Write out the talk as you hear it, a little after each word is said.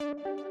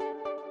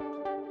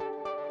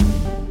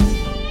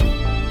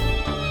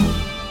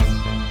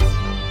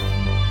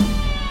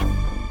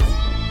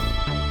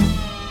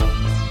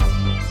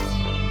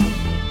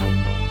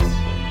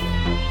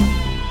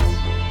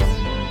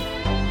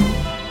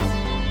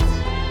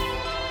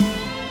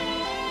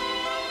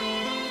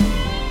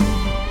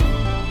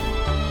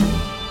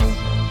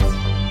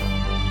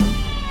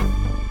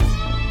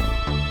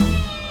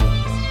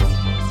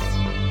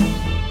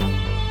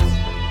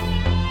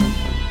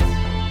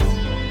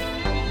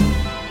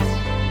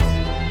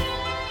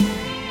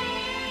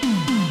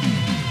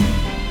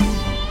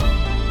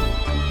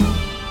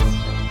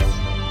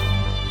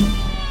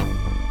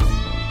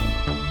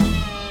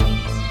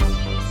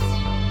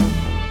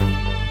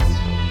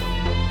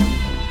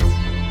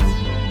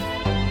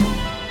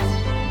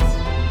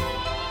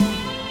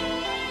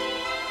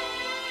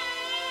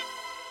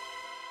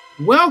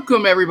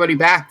Welcome everybody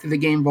back to the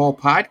Game Ball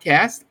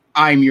Podcast.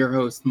 I'm your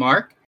host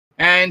Mark,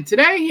 and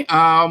today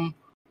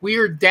we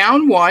are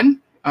down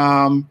one.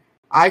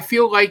 I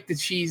feel like that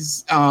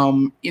she's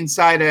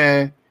inside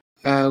a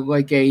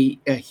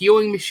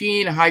healing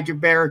machine, a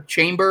hyperbaric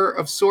chamber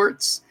of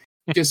sorts,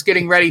 just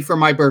getting ready for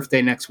my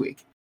birthday next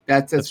week.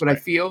 That's what right. I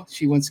feel.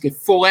 She wants to get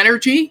full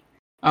energy,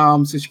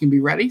 so she can be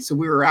ready. So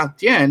we were out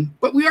Jen,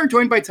 but we are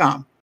joined by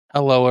Tom.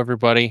 Hello,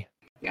 everybody.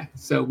 Yeah,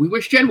 so we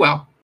wish Jen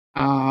well.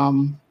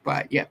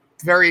 But yeah,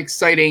 very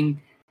exciting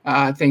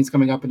things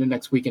coming up in the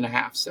next week and a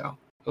half. So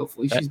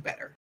hopefully she's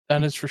better.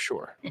 That is for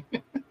sure.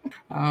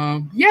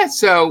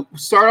 So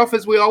start off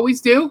as we always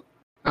do.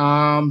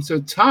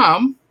 So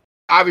Tom,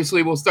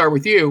 obviously we'll start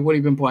with you. What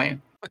have you been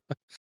playing?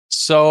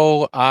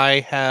 So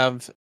I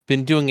have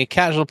been doing a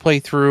casual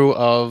playthrough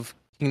of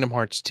Kingdom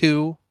Hearts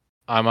 2.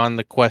 I'm on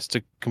the quest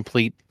to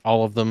complete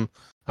all of them.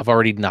 I've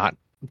already not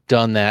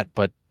done that,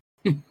 but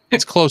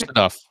it's close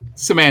enough.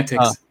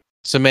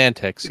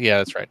 Semantics. Yeah,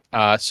 that's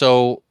right.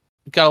 So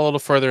got a little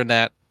further than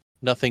that.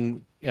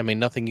 Nothing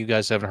you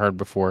guys haven't heard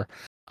before.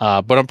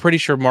 But I'm pretty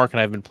sure Mark and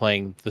I have been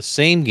playing the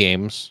same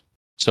games,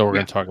 so we're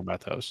going to talk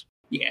about those.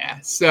 Yeah.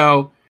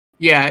 So,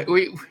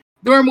 we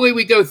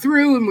normally go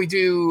through and we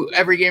do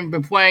every game we've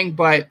been playing,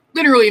 but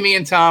literally me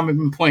and Tom have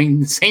been playing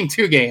the same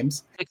two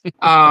games.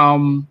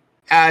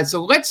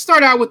 So let's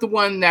start out with the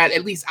one that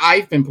at least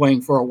I've been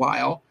playing for a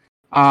while.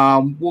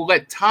 We'll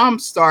let Tom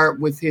start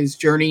with his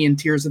journey in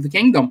Tears of the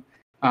Kingdom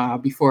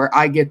before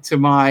I get to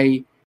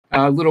my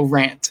little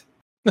rant.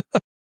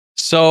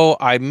 So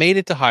I made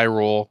it to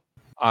Hyrule.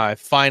 I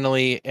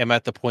finally am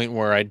at the point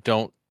where I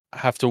don't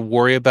have to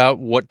worry about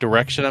what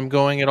direction I'm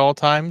going at all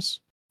times.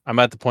 I'm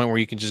at the point where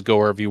you can just go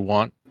wherever you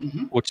want,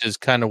 which is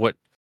kind of what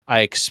I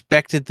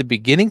expected the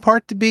beginning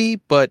part to be,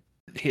 but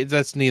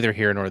that's neither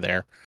here nor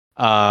there.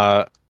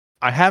 I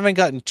haven't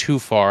gotten too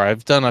far.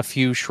 I've done a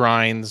few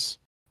shrines,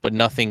 but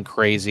nothing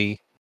crazy.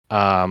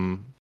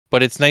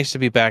 But it's nice to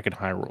be back in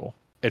Hyrule.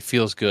 It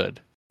feels good.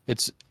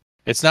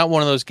 It's not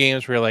one of those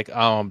games where you're like,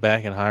 oh, I'm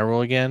back in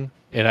Hyrule again.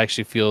 It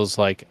actually feels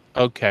like,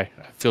 okay,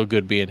 I feel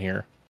good being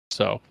here.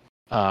 So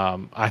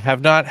I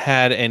have not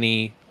had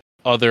any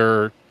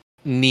other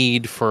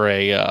need for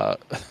a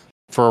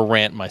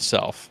rant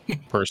myself,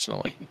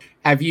 personally.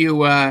 Have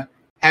you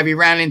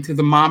ran into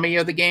the mommy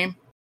of the game?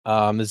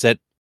 Is that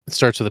it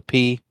starts with a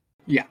P?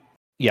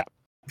 Yeah.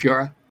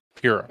 Pura.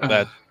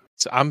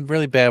 I'm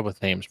really bad with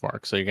names,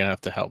 Mark, so you're gonna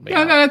have to help me.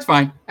 No, that's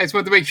fine. I just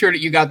wanted to make sure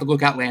that you got the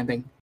Lookout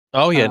Landing.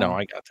 Oh yeah, no,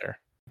 I got there.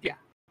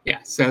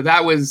 Yeah. So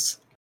that was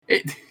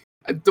it.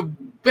 The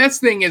best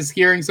thing is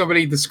hearing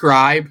somebody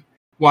describe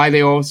why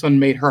they all of a sudden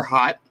made her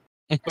hot.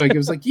 Like it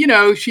was like,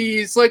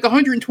 she's like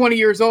 120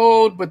 years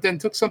old, but then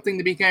took something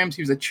to become.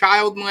 She was a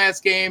child in the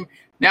last game.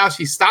 Now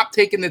she stopped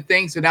taking the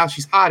thing, so now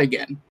she's hot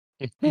again.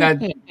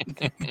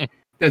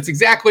 That's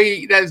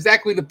exactly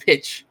the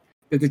pitch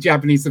that the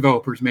Japanese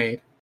developers made.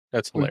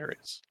 That's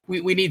hilarious.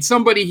 We need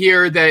somebody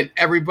here that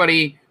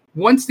everybody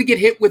wants to get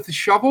hit with the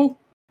shovel,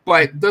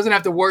 but doesn't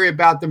have to worry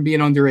about them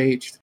being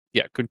underage.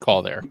 Yeah, good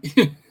call there.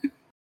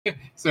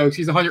 So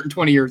she's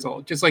 120 years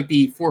old, just like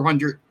the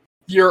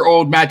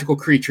 400-year-old magical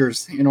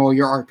creatures in all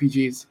your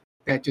RPGs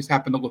that just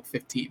happen to look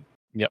 15.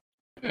 Yep.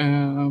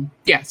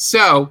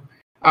 So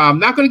I'm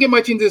not going to get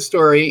much into the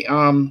story.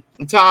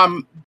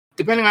 Tom,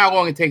 depending on how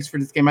long it takes for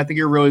this game, I think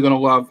you're really going to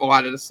love a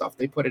lot of the stuff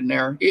they put in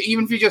there.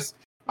 Even if you just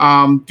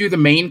do the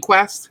main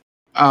quest,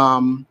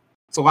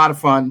 it's a lot of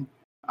fun.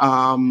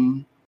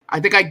 I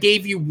think I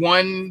gave you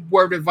one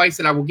word of advice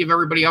that I will give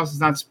everybody else.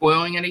 Is not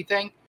spoiling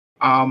anything.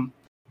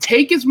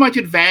 Take as much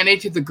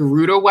advantage of the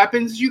Gerudo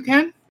weapons as you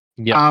can.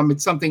 Yeah.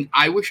 It's something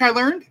I wish I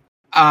learned.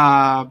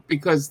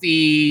 Because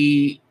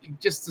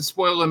just to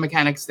spoil the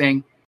mechanics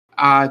thing,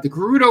 the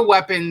Gerudo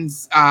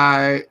weapons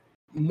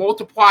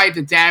multiply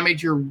the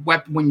damage your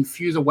weapon when you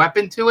fuse a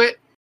weapon to it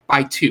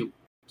by 2.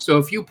 So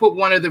if you put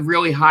one of the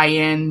really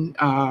high-end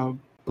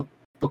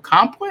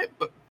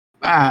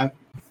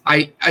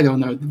I don't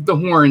know, the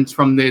horns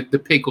from the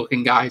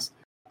pig-looking guys.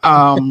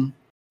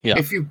 Yeah.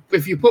 If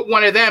you put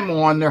one of them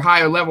on their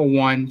higher level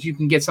ones, you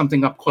can get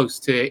something up close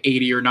to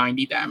 80 or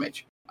 90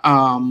 damage.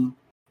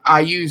 I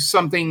use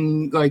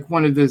something like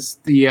one of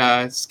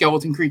the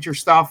skeleton creature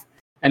stuff,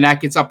 and that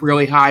gets up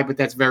really high, but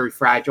that's very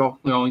fragile.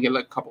 We only get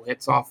like a couple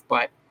hits off,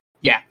 but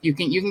yeah, you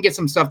can get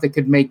some stuff that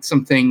could make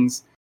some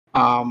things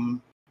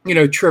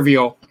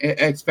trivial,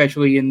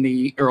 especially in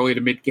the early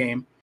to mid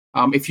game.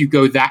 If you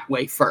go that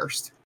way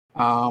first,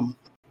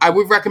 I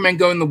would recommend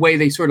going the way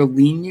they sort of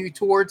lean you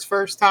towards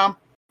first, Tom.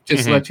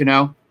 Just to let you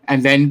know,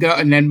 and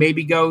then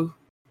maybe go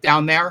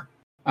down there.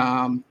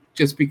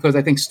 Just because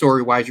I think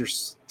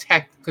story-wise,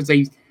 because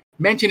they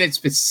mention it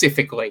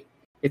specifically.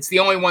 It's the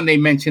only one they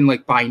mention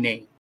like by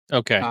name.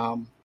 Okay.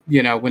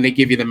 When they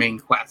give you the main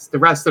quest, the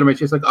rest of them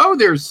it's just like, oh,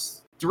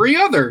 there's 3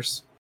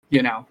 others.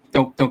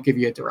 Don't give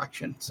you a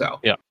direction. So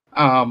yeah.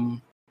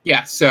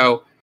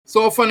 So it's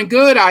all fun and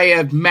good. I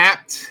have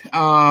mapped.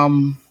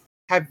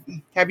 Have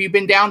you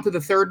been down to the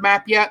 3rd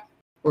map yet,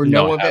 or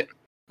know of it?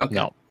 Okay.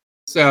 No.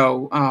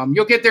 So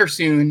you'll get there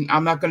soon.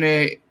 I'm not going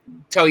to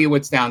tell you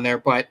what's down there,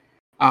 but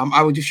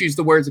I will just use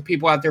the words that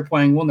people out there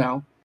playing will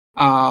know.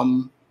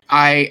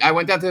 I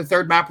went down to the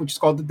third map, which is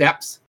called the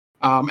Depths,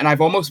 and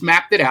I've almost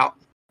mapped it out.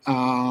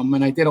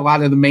 And I did a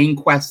lot of the main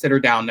quests that are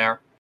down there.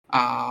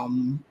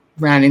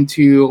 Ran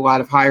into a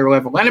lot of higher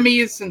level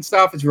enemies and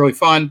stuff. It's really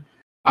fun.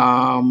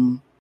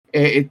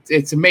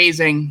 It's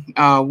amazing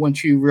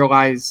once you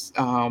realize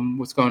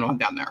what's going on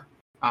down there.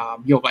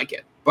 You'll like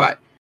it. But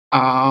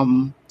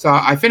so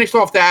I finished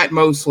off that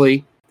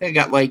mostly. I think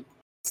I got like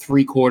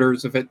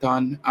 3/4 of it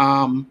done.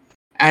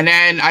 And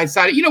then I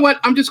decided, you know what?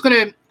 I'm just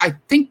gonna. I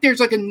think there's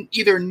like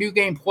either New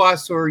Game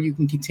Plus or you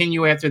can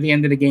continue after the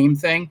end of the game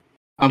thing.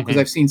 Because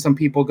I've seen some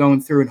people going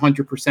through and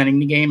 100%ing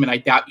the game, and I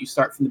doubt you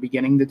start from the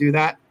beginning to do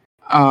that.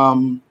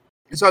 And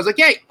so I was like,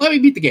 hey, let me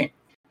beat the game.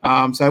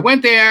 So I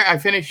went there. I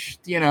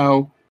finished,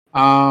 the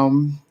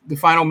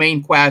final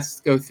main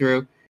quest, go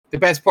through. The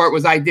best part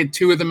was I did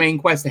 2 of the main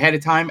quests ahead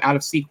of time out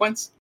of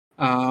sequence.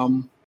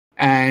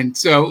 And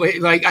so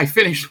like I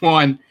finished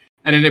one,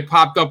 and then it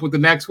popped up with the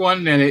next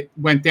one, and it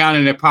went down,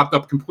 and it popped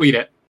up, complete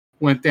it.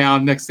 Went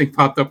down, next thing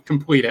popped up,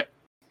 complete it.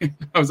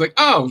 I was like,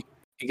 oh.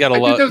 You gotta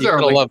love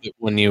it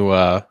when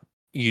you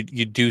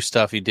do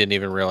stuff you didn't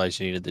even realize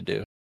you needed to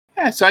do.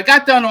 Yeah, so I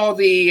got done all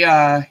the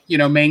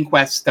main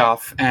quest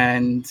stuff,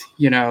 and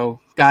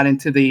got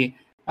into the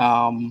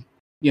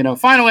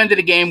final end of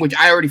the game, which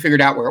I already figured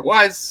out where it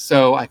was.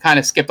 So I kind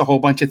of skipped a whole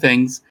bunch of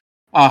things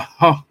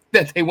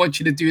that they want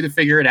you to do to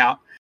figure it out.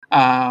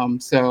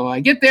 So I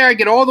get there, I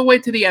get all the way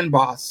to the end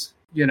boss.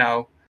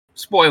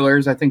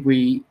 Spoilers. I think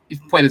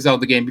you've played a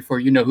Zelda game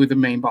before. You know who the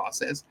main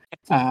boss is.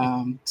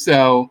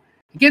 So.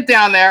 Get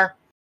down there,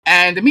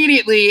 and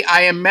immediately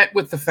I am met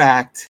with the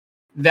fact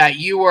that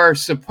you are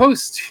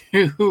supposed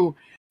to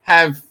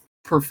have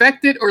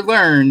perfected or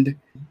learned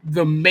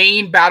the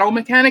main battle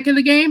mechanic of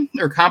the game,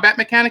 or combat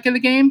mechanic of the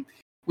game,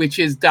 which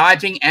is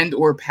dodging and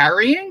or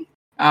parrying.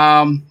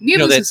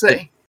 Needless to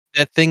say,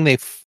 that thing they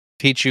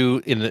teach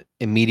you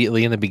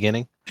immediately in the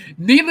beginning.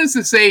 Needless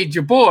to say,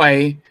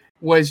 Jaboy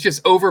was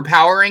just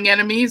overpowering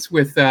enemies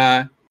with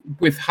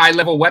high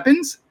level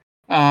weapons,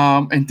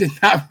 and did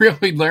not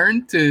really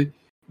learn to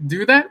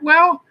do that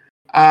well.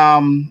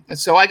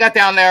 So I got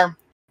down there,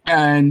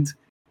 and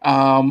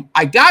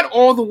I got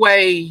all the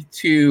way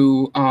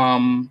to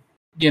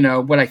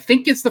what I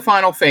think is the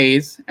final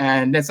phase,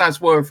 and that's not a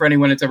spoiler for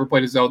anyone that's ever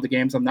played a Zelda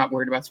game, so I'm not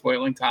worried about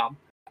spoiling Tom.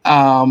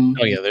 Oh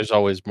yeah, there's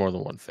always more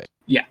than one phase.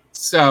 Yeah.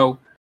 So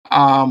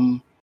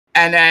and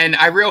then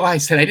I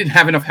realized that I didn't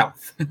have enough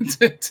health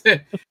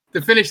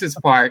to finish this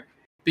part,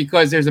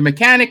 because there's a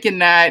mechanic in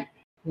that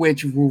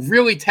which will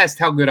really test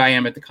how good I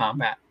am at the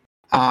combat.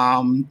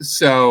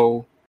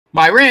 So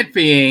my rant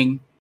being,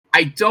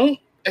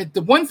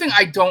 the one thing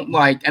I don't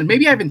like, and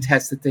maybe I haven't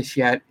tested this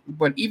yet,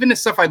 but even the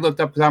stuff I looked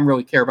up, because I don't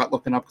really care about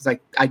looking up, because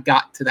I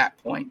got to that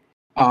point,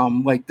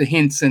 like the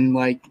hints and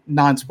like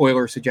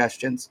non-spoiler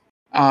suggestions,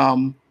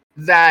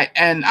 that,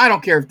 and I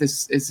don't care if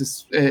this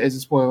is a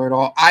spoiler at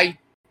all. I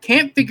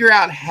can't figure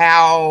out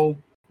how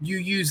you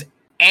use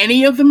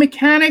any of the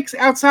mechanics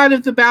outside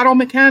of the battle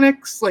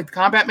mechanics, like the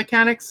combat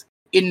mechanics,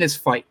 in this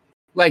fight.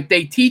 Like,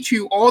 they teach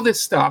you all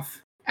this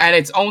stuff, and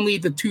it's only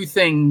the 2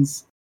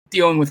 things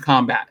dealing with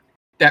combat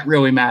that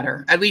really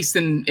matter, at least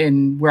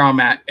in where I'm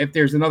at. If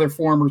there's another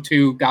form or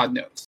 2, God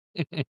knows.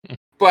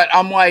 But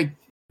I'm like,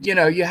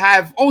 you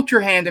have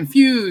Ultra Hand and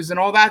Fuse and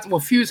all that. Well,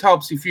 Fuse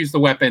helps you fuse the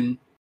weapon,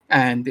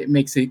 and it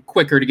makes it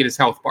quicker to get his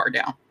health bar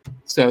down.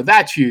 So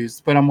that's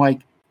used. But I'm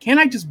like, can't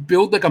I just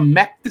build like a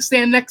mech to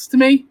stand next to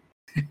me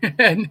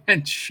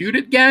and shoot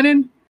at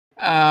Ganon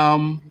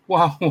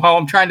while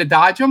I'm trying to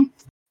dodge him?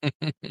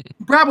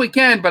 Probably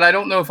can, but I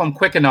don't know if I'm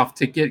quick enough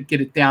to get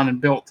it down and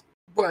built.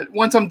 But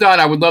once I'm done,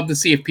 I would love to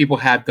see if people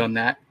have done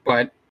that.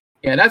 But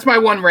yeah, that's my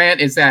one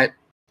rant, is that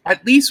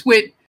at least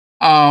with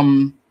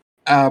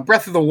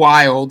Breath of the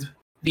Wild,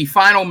 the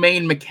final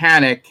main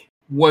mechanic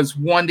was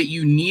one that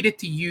you needed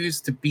to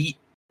use to beat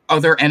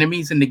other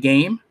enemies in the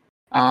game.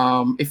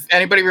 If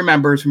anybody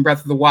remembers from Breath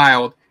of the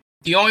Wild,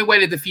 the only way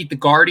to defeat the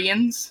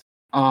Guardians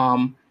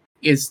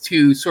is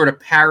to sort of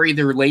parry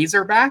their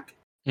laser back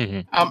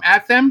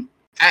at them.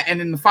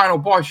 And in the final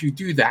boss, you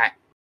do that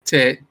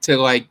to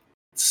like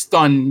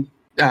stun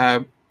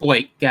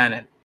Blake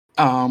Ganon.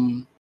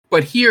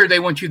 But here they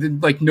want you to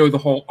like know the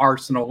whole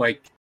arsenal,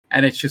 like,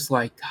 and it's just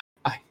like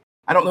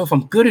I don't know if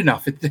I'm good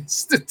enough at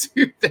this to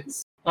do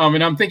this.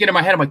 And I'm thinking in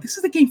my head, I'm like, this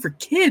is a game for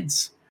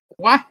kids.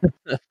 Why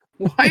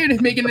are they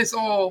making this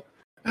all?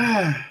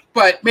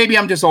 But maybe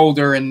I'm just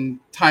older and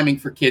timing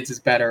for kids is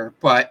better.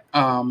 But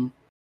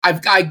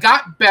I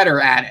got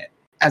better at it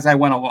as I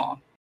went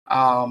along.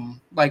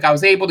 Like I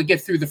was able to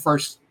get through the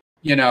first,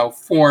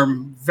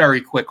 form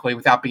very quickly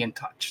without being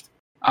touched.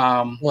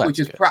 Which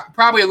is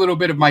probably a little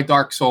bit of my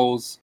Dark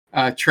Souls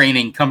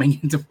training coming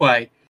into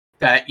play.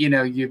 That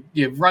you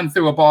run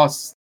through a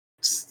boss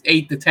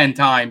 8 to 10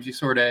 times, you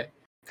sort of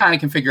kind of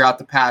can figure out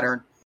the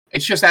pattern.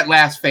 It's just that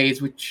last phase,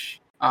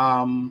 which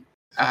since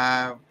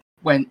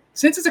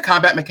it's a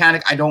combat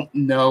mechanic, I don't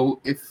know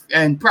if,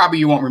 and probably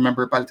you won't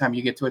remember it by the time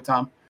you get to it,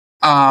 Tom.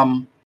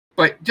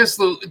 but just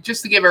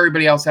to give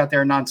everybody else out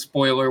there a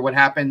non-spoiler, what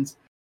happens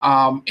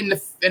in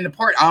the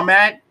part I'm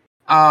at,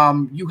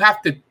 you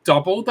have to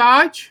double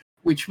dodge,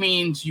 which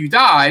means you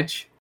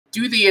dodge,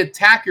 do the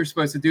attack you're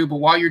supposed to do, but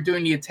while you're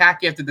doing the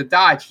attack after the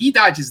dodge, he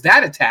dodges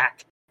that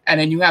attack, and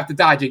then you have to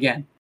dodge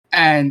again.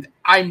 And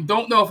I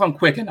don't know if I'm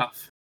quick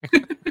enough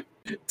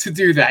to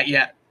do that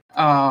yet.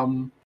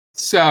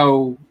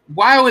 So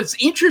while it's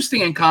interesting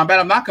in combat,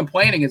 I'm not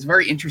complaining. It's a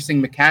very interesting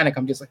mechanic.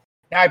 I'm just like,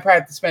 now I probably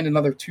have to spend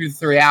another 2 to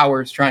 3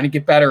 hours trying to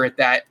get better at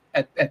that,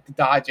 at the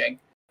dodging.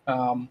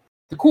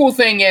 The cool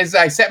thing is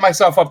I set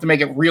myself up to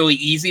make it really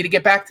easy to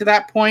get back to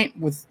that point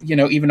with,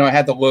 even though I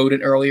had to load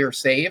an earlier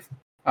save.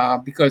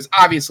 Because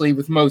obviously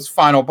with most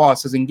final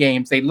bosses in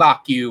games, they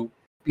lock you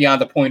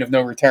beyond the point of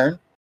no return.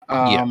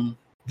 So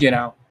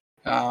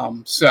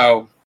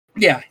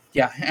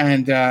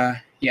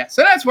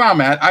that's where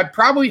I'm at.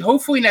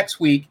 Hopefully next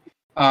week,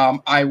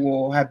 I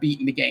will have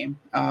beaten the game,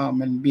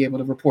 and be able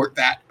to report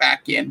that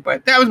back in.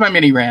 But that was my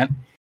mini rant,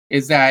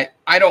 is that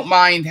I don't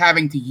mind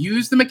having to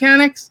use the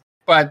mechanics,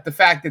 but the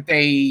fact that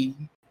they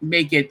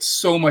make it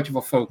so much of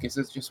a focus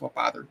is just what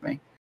bothers me.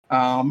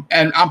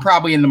 And I'm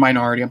probably in the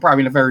minority. I'm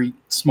probably in a very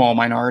small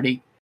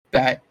minority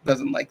that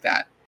doesn't like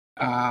that.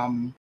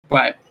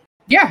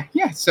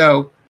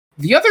 So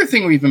the other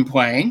thing we've been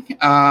playing,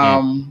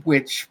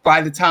 which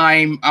by the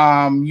time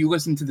you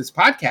listen to this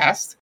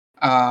podcast,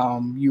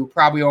 you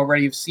probably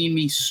already have seen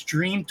me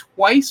stream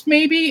twice,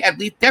 maybe, at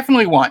least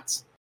definitely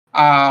once.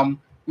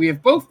 We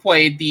have both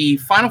played the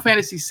Final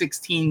Fantasy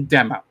 16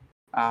 demo.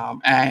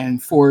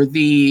 And for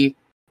the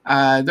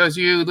those of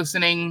you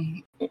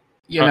listening,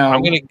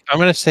 I'm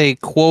gonna say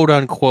quote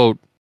unquote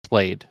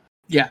played.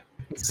 Yeah.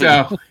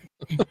 So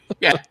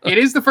it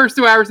is the first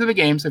 2 hours of the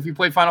game. So if you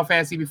played Final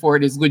Fantasy before,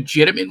 it is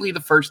legitimately the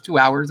first 2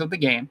 hours of the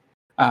game.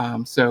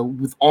 So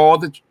with all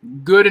the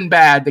good and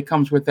bad that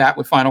comes with that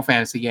with Final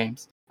Fantasy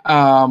games.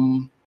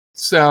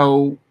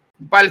 So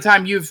by the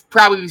time you've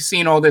probably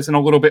seen all this and a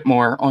little bit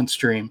more on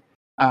stream.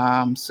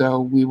 So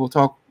we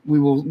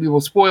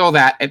will spoil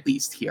that at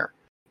least here.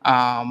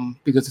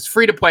 Because it's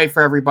free to play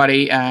for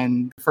everybody,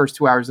 and the first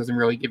 2 hours doesn't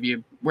really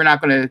we're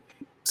not going to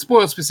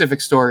spoil a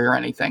specific story or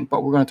anything,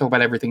 but we're going to talk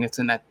about everything that's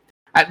in that,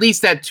 at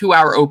least that 2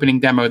 hour opening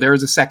demo. There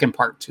is a second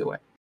part to it,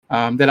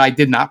 that I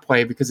did not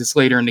play because it's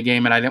later in the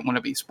game and I didn't want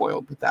to be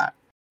spoiled with that.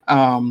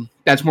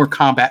 That's more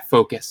combat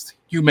focused.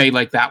 You may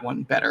like that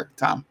one better,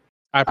 Tom.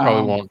 I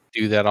probably won't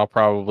do that. I'll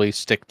probably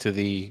stick to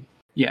the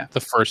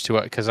first two,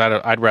 because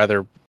I'd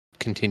rather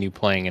continue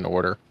playing in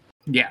order.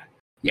 Yeah.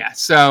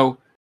 So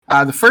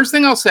the first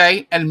thing I'll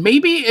say, and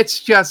maybe it's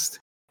just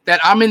that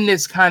I'm in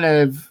this kind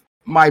of,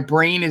 my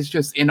brain is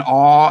just in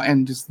awe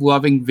and just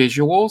loving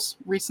visuals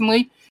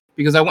recently,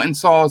 because I went and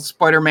saw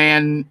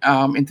Spider-Man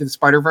Into the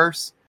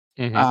Spider-Verse,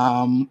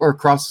 or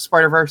Across the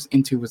Spider-Verse.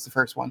 Into was the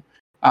first one.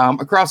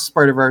 Across the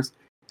Spider-Verse.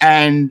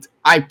 And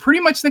I pretty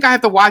much think I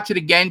have to watch it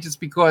again,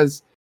 just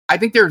because I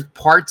think there's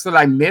parts that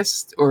I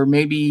missed, or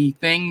maybe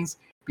things,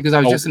 because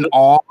I was just in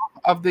awe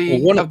of the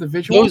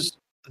visuals.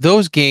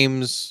 Those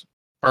games,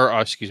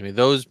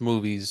 those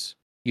movies,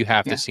 you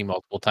have to see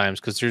multiple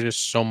times, because there's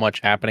just so much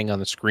happening on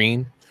the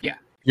screen. Yeah,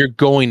 you're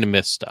going to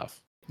miss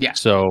stuff. Yeah,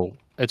 so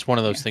it's one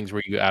of those things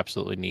where you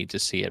absolutely need to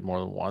see it more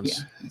than once.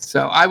 Yeah.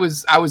 So I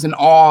was in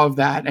awe of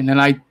that, and then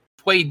I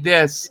played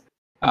this,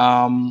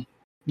 a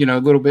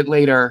little bit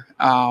later,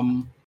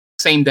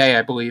 same day,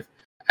 I believe,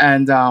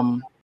 and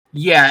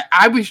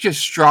I was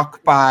just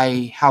struck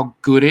by how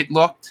good it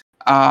looked.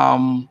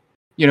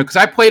 Because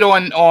I played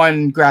on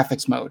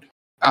graphics mode.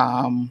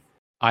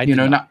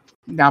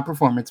 Not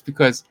performance,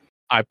 because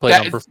I played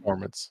on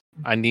performance.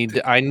 I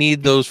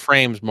need those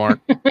frames, Mark.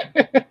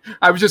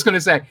 I was just going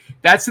to say,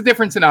 that's the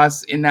difference in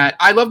us, in that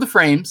I love the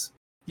frames.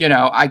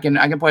 I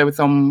can play with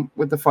them,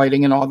 with the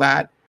fighting and all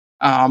that,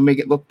 make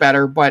it look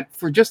better. But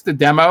for just the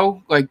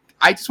demo, like,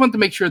 I just wanted to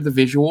make sure the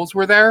visuals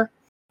were there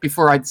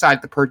before I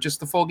decided to purchase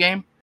the full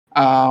game.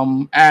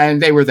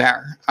 And they were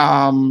there,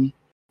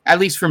 at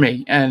least for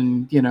me.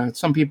 And,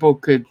 some people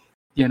could,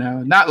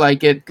 not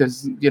like it,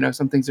 because,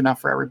 some things are not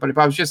for everybody.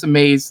 But I was just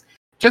amazed,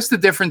 just the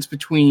difference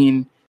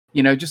between,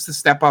 just the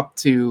step up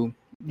to,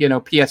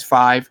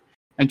 PS5,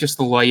 and just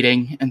the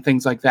lighting and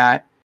things like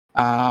that,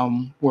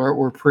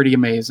 were pretty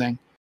amazing,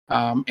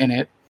 in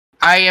it.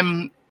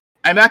 I'm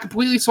not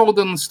completely sold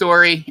on the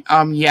story,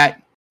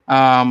 yet,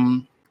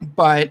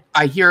 but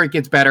I hear it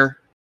gets better,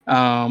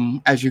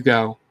 as you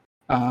go.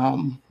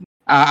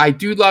 I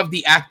do love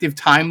the active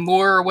time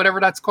lore, or whatever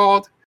that's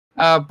called,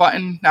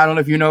 button. I don't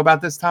know if you know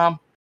about this, Tom.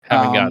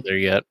 Haven't got there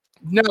yet.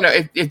 No,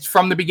 it's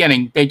from the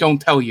beginning. They don't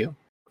tell you.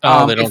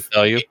 They don't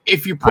tell you.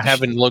 If you push,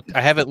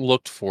 I haven't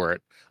looked for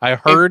it. I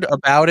heard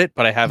about it,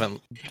 but I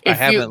haven't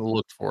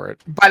looked for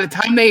it. By the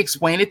time they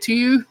explain it to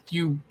you,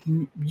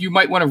 you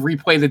might want to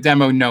replay the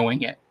demo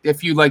knowing it,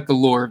 if you like the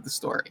lore of the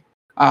story.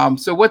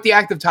 So what the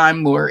active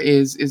time lore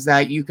is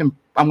that you can,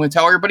 I'm going to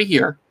tell everybody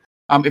here,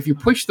 if you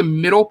push the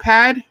middle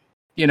pad,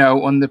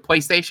 on the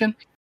PlayStation,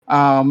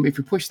 if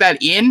you push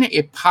that in,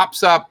 it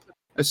pops up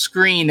a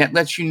screen that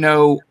lets you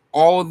know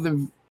all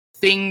the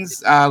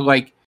things,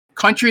 like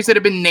countries that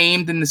have been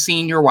named in the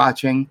scene you're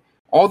watching,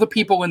 all the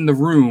people in the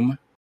room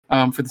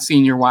for the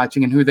scene you're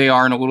watching and who they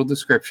are in a little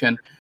description,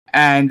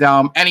 and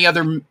any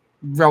other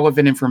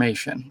relevant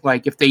information,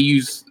 like if they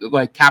use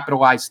like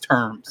capitalized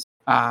terms,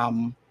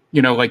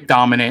 like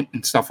dominant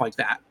and stuff like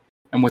that,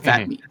 and what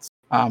that means.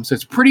 So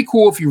it's pretty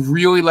cool if you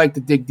really like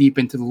to dig deep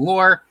into the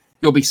lore.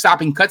 You'll be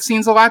stopping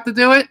cutscenes a lot to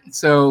do it,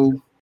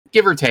 so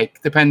give or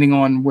take, depending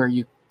on where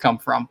you come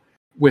from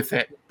with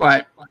it.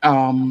 But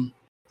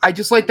I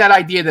just like that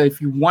idea that if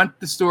you want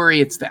the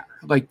story, it's there,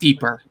 like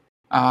deeper.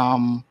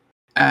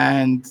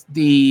 And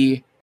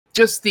the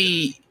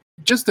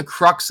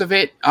crux of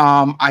it,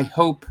 I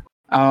hope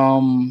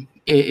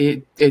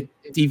it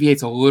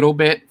deviates a little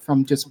bit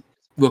from just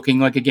looking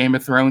like a Game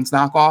of Thrones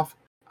knockoff.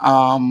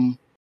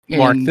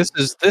 Mark,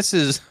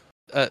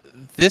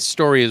 this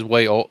story is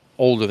way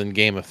older than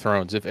Game of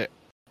Thrones.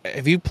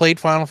 Have you played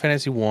Final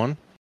Fantasy 1?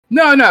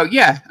 No,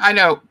 yeah, I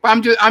know.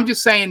 I'm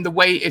just saying the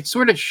way it's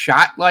sort of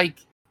shot, like,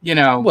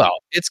 Well,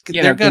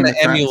 they're going to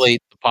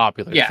emulate the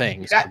popular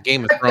things.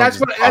 Game of Thrones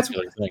is a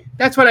popular thing.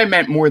 That's what I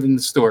meant more than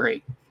the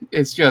story.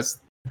 It's just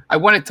I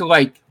want it to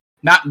like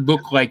not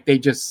look like they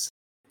just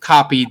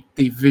copied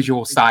the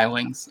visual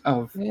stylings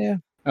of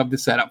the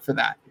setup for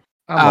that.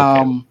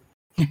 I'm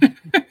okay.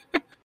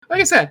 Like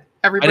I said,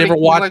 everybody. I never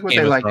watched like what Game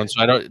they of like. Thrones,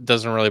 so it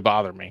doesn't really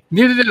bother me.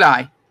 Neither did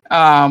I.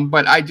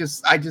 But I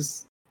just I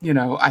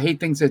hate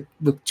things that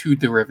look too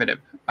derivative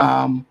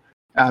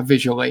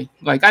visually.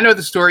 Like, I know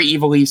the story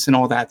Ivalice and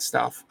all that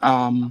stuff.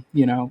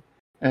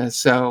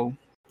 So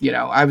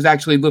I was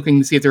actually looking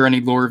to see if there are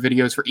any lore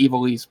videos for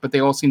Ivalice, but they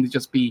all seem to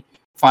just be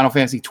Final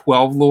Fantasy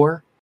 12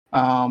 lore,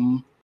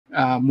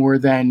 more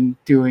than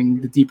doing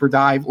the deeper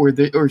dive, or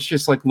it's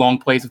just like long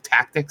plays of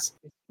tactics.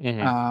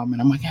 And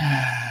I'm like,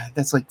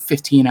 that's like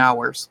 15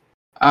 hours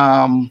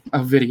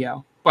of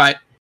video. But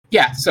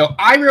yeah, so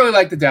I really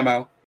like the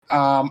demo.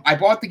 I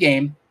bought the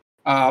game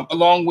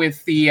along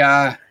with the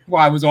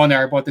while I was on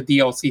there. I bought the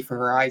DLC for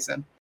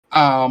Horizon.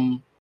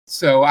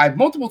 So I have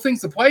multiple things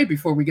to play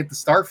before we get to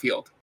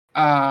Starfield.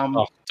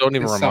 Don't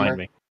even remind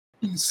me.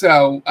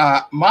 So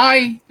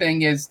my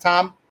thing is,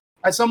 Tom,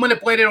 as someone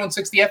that played it on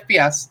 60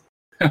 FPS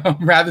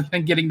rather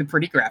than getting the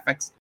pretty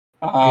graphics.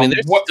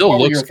 What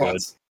looks good.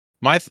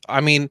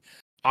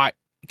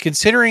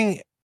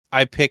 Considering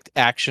I picked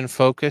action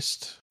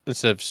focused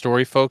instead of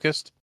story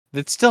focused,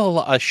 it's still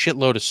a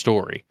shitload of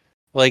story.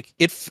 Like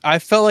I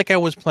felt like I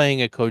was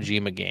playing a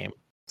Kojima game.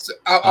 So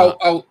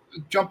I'll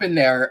jump in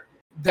there.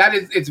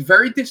 It's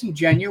very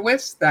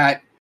disingenuous,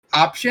 that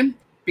option,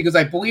 because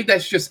I believe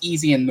that's just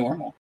easy and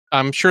normal.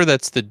 I'm sure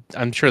that's the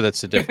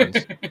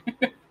difference.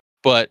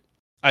 But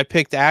I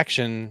picked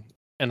action,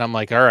 and I'm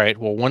like, all right,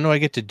 well, when do I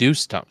get to do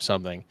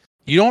something?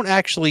 You don't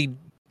actually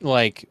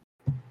like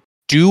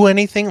do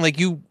anything. Like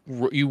you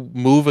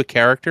move a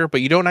character, but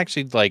you don't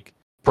actually like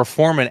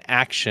perform an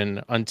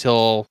action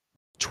until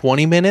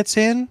 20 minutes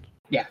in.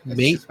 Yeah, it's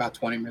just about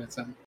 20 minutes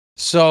in.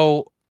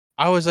 So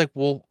I was like,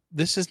 well,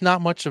 this is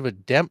not much of a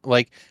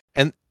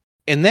and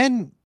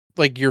then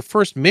like your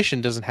first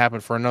mission doesn't happen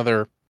for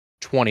another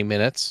 20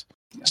 minutes.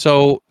 Yeah.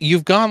 So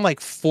you've gone like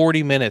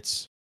 40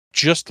 minutes.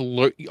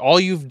 All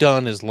you've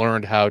done is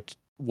learned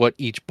what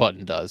each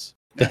button does.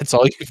 That's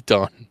all you've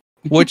done.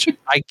 Which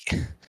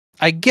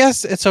I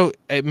guess so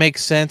it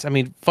makes sense. I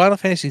mean, Final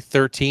Fantasy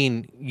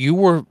 13, you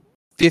were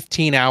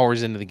 15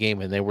 hours into the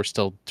game and they were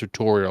still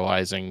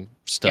tutorializing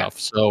stuff.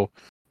 Yeah. So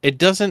it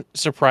doesn't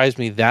surprise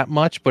me that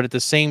much, but at the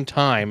same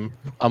time,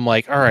 I'm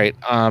like, all right,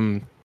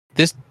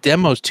 this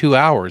demo's 2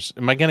 hours.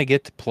 Am I going to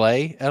get to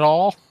play at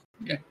all?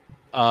 Yeah.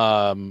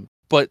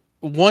 But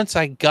once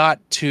I got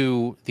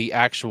to the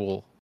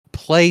actual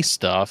play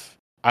stuff,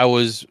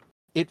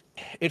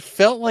 it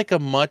felt like a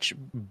much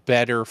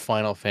better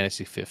Final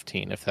Fantasy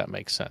 15, if that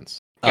makes sense.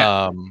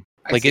 Yeah.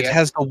 Like it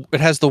has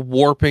the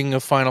warping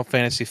of Final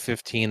Fantasy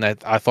 15.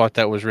 I thought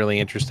that was really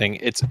interesting.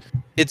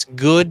 It's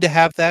good to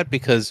have that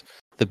because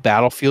the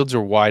battlefields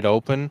are wide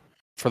open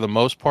for the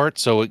most part,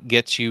 so it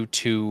gets you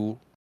to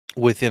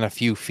within a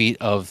few feet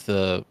of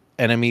the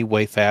enemy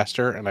way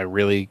faster. And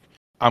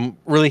I'm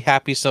really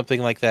happy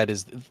something like that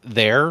is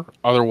there.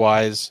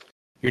 Otherwise,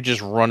 you're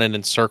just running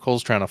in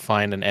circles trying to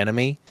find an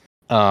enemy.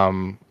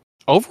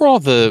 Overall,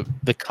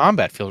 the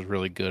combat feels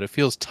really good. It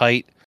feels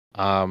tight.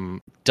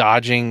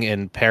 Dodging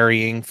and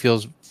parrying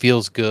feels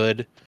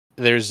good.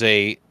 There's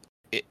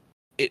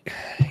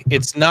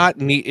it's not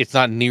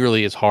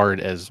nearly as hard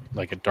as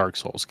like a Dark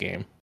Souls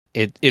game.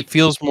 It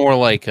feels more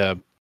like a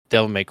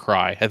Devil May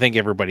Cry. I think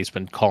everybody's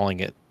been calling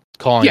it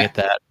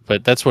that,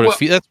 but that's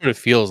what it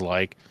feels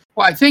like.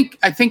 Well, I think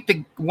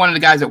one of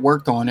the guys that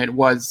worked on it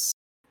was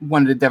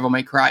one of the Devil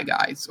May Cry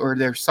guys, or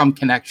there's some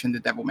connection to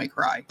Devil May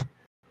Cry,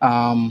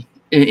 on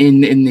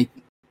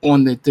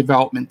the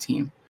development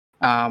team.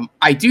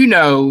 I do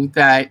know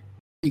that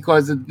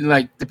because of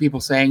like the people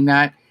saying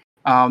that,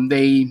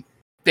 they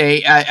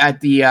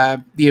at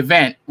the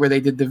event where they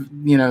did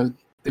the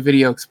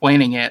video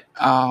explaining it,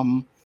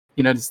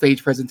 the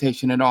stage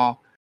presentation and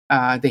all,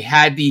 they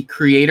had the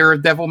creator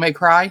of Devil May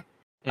Cry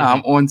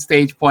on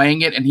stage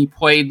playing it, and he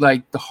played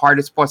like the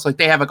hardest boss. Like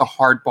they have like a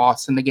hard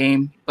boss in the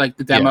game, like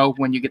the demo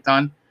when you get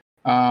done,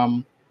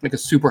 like a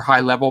super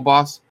high level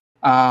boss.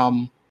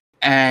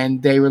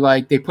 And they were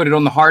like, they put it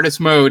on the hardest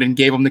mode and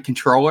gave him the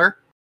controller.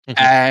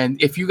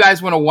 And if you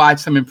guys want to watch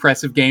some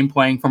impressive game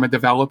playing from a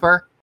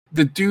developer,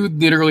 the dude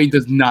literally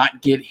does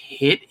not get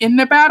hit in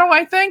the battle,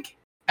 I think.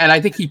 And I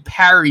think he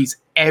parries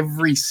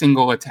every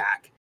single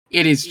attack.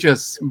 It is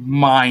just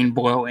mind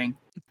blowing.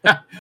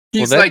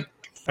 He's that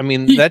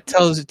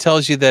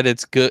tells you that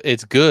it's good.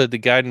 It's good. The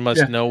guy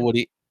must know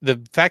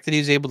the fact that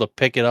he's able to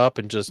pick it up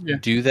and just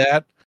do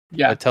that.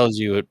 Yeah, that tells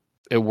you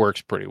it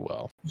works pretty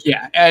well.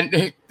 Yeah,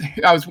 and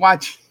I was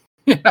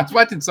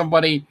watching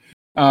somebody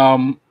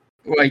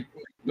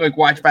like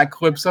watch back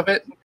clips of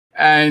it,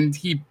 and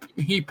he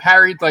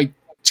parried like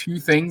 2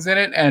 things in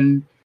it,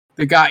 and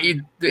the guy,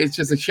 it's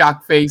just a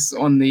shocked face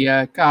on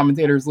the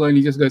commentator's line.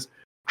 He just goes,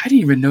 "I didn't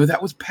even know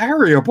that was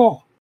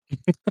parryable."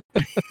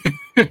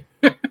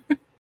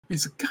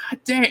 He's like, "God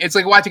damn!" It's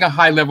like watching a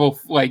high level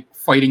like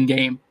fighting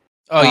game.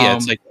 Oh yeah,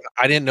 it's like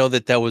I didn't know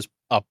that was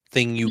a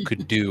thing you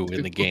could do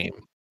in the game.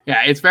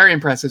 Yeah, it's very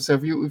impressive. So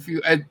if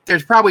you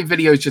there's probably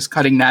videos just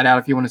cutting that out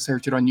if you want to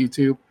search it on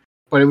YouTube.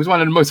 But it was one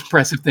of the most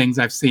impressive things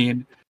I've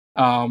seen.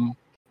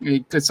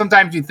 Because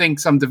sometimes you think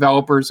some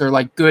developers are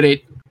like good at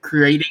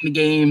creating the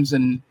games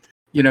and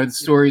the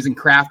stories and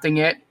crafting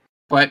it,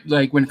 but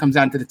like when it comes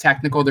down to the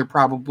technical, they're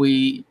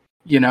probably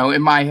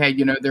in my head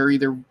they're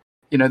either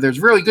there's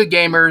really good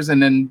gamers,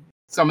 and then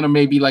some of them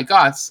may be like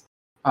us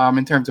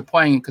in terms of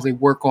playing it because they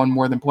work on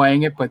more than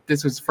playing it. But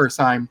this was the first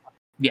time,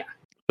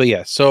 But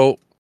yeah, so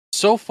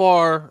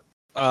far,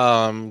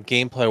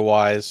 gameplay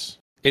wise,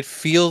 it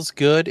feels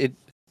good.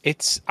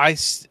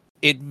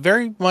 It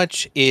very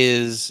much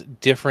is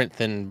different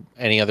than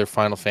any other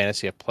Final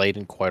Fantasy I've played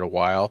in quite a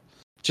while,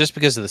 just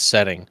because of the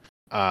setting.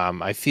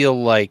 I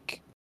feel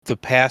like the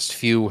past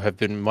few have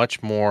been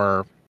much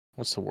more,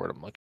 what's the word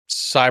I'm looking?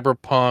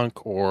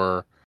 Cyberpunk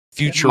or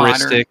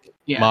futuristic,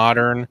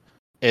 modern.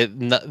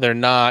 They're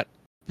not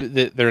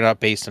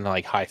based in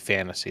like high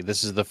fantasy.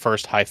 This is the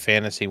first high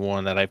fantasy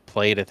one that I've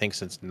played, I think,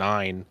 since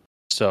 9.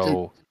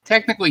 So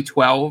technically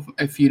 12.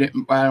 If you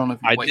didn't, I don't know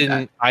if you played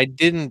that. I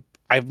didn't.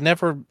 I've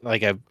never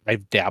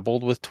I've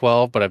dabbled with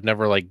 12, but I've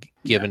never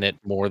given it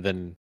more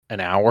than an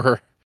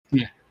hour.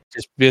 Yeah,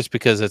 just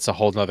because it's a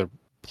whole nother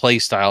play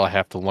style I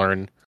have to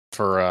learn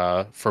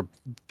for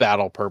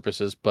battle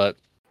purposes. But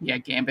yeah,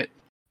 Gambit.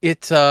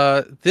 It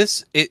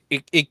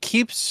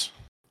keeps.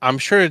 I'm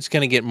sure it's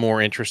going to get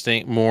more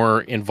interesting,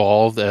 more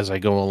involved as I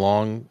go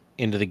along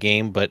into the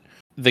game. But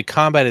the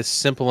combat is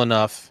simple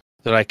enough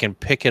that I can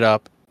pick it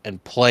up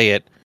and play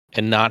it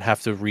and not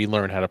have to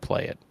relearn how to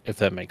play it, if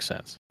that makes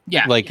sense.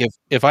 Yeah. Like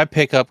if I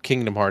pick up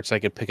Kingdom Hearts, I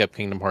could pick up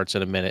Kingdom Hearts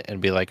in a minute and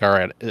be like, all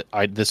right,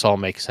 this all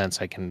makes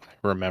sense. I can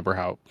remember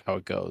how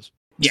it goes.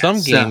 Yeah,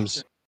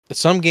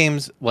 some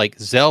games like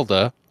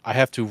Zelda, I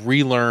have to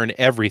relearn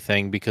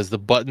everything because the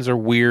buttons are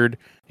weird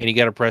and you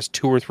got to press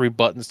 2 or 3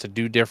 buttons to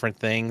do different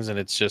things. And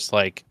it's just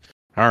like,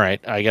 all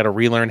right, I got to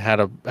relearn how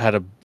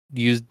to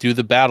do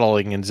the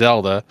battling in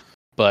Zelda.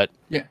 But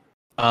yeah.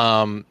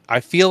 I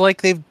feel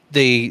like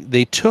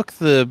they took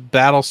the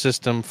battle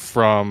system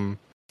from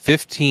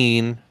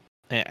 15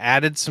 and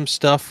added some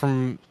stuff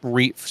from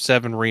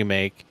 7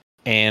 Remake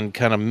and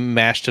kind of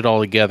mashed it all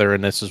together,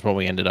 and this is what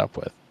we ended up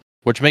with,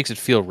 which makes it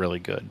feel really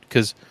good.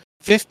 Because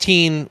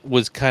 15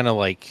 was kind of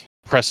like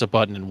press a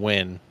button and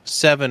win.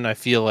 7, I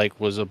feel like,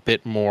 was a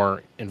bit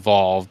more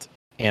involved,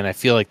 and I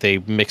feel like they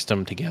mixed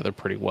them together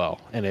pretty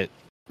well. And it,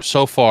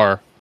 so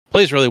far,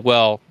 plays really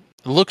well.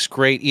 It looks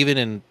great, even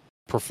in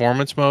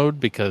performance mode,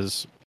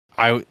 because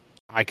I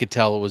could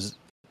tell it was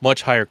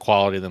much higher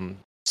quality than,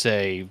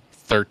 say,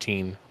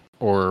 13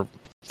 or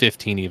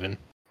 15 even.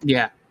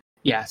 Yeah.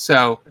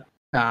 So,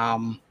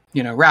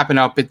 wrapping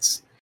up,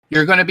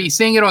 you're going to be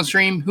seeing it on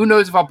stream. Who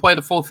knows if I'll play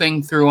the full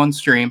thing through on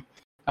stream.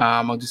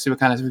 I'll just see what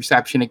kind of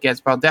reception it gets,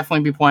 but I'll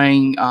definitely be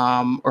playing,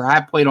 or I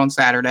have played on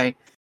Saturday,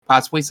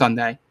 possibly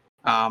Sunday.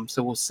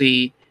 So we'll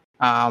see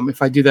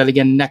if I do that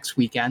again next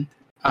weekend,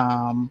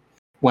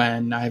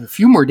 when I have a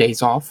few more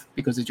days off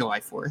because of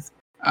July 4th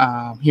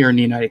here in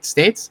the United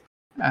States.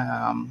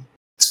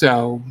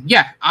 So,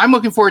 yeah, I'm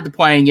looking forward to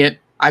playing it.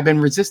 I've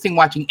been resisting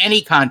watching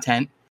any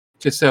content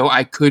just so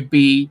I could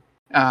be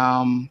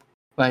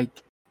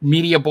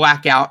media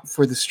blackout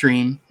for the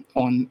stream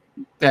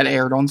that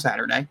aired on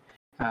Saturday.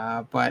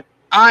 But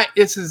I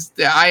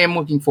am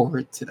looking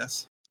forward to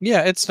this.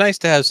 Yeah, it's nice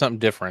to have something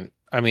different.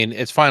 I mean,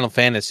 it's Final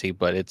Fantasy,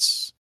 but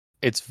it's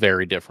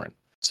very different.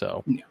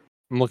 So yeah.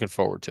 I'm looking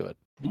forward to it.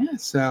 Yeah,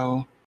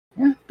 so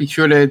be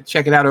sure to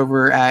check it out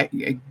over at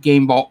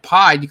Game Vault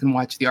Pod. You can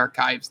watch the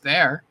archives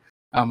there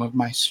of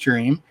my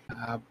stream.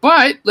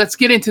 But let's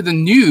get into the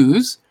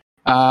news.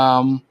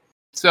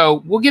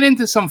 So we'll get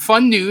into some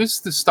fun news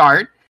to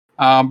start,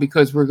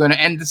 because we're going to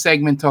end the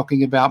segment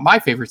talking about my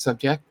favorite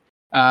subject,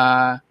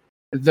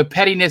 the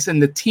pettiness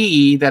and the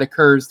tea that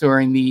occurs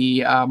during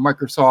the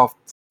Microsoft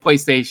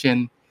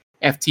PlayStation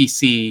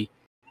FTC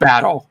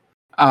battle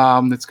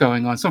that's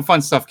going on. Some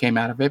fun stuff came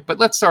out of it, but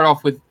let's start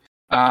off with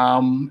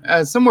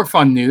Some more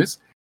fun news.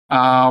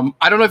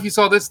 I don't know if you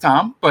saw this,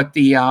 Tom, but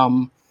the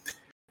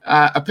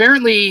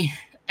apparently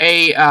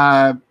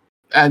a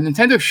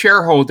Nintendo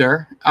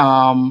shareholder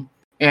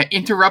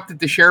interrupted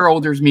the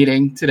shareholders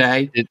meeting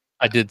today.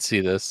 I did see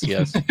this,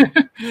 yes.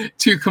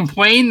 To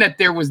complain that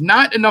there was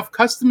not enough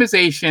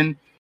customization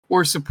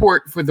or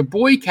support for the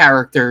boy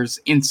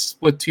characters in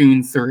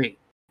Splatoon 3.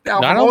 Now,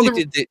 Not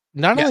only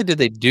did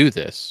they do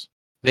this,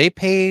 they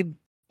paid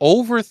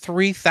over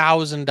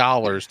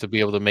 $3,000 to be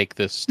able to make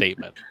this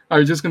statement. I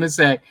was just going to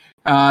say,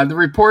 the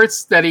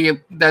reports that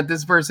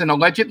this person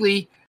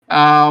allegedly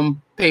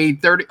paid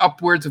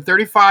upwards of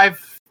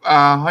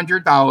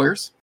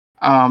 $3,500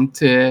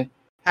 to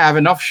have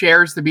enough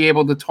shares to be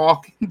able to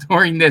talk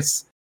during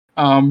this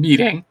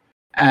meeting,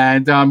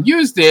 and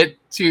used it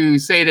to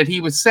say that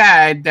he was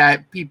sad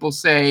that people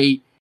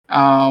say,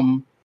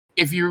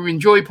 if you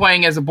enjoy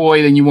playing as a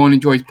boy, then you won't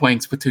enjoy playing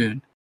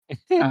Splatoon.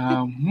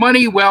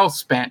 Money well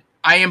spent.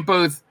 I am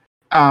both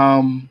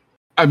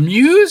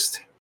amused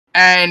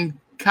and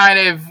kind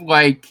of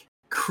like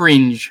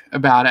cringe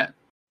about it.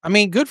 I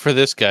mean, good for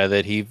this guy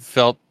that he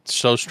felt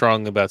so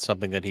strong about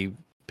something that he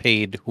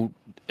paid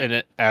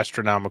an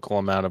astronomical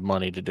amount of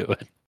money to do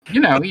it. You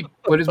know, he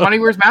put his money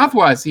where his mouth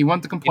was. He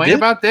wanted to complain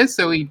about this,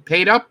 so he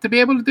paid up to be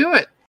able to do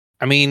it.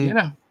 I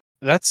mean,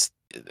 it's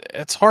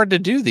hard to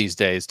do these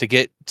days to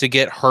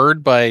get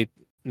heard by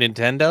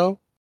Nintendo.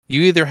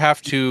 You either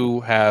have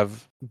to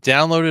have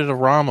downloaded a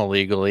ROM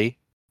illegally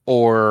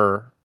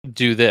or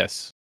do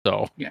this.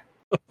 So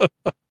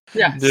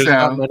there's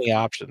not many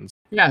options.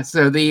 Yeah,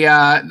 so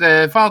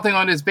the final thing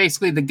on it is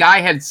basically the guy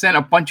had sent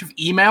a bunch of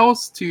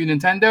emails to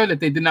Nintendo that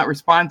they did not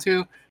respond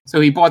to, so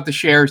he bought the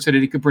shares so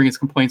that he could bring his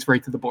complaints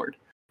right to the board.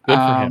 Good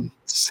for him.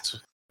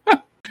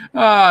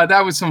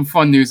 That was some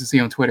fun news to see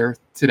on Twitter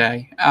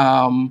today.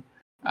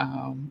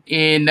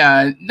 In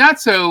not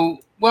so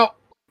well,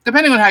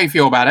 depending on how you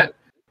feel about it,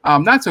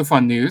 not so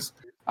fun news.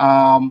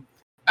 The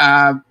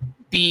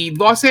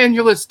Los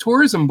Angeles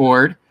Tourism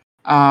Board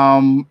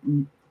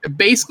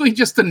basically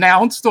just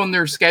announced on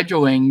their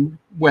scheduling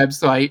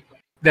website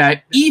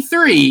that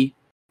E3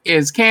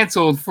 is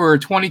canceled for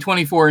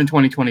 2024 and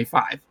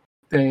 2025.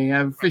 They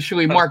have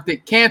officially marked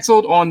it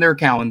canceled on their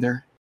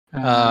calendar.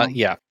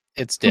 Yeah,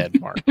 it's dead,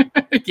 Mark.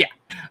 Yeah.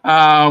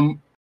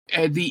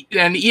 And the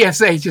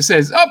ESA just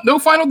says, "Oh, no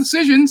final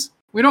decisions.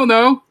 We don't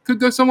know. Could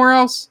go somewhere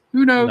else.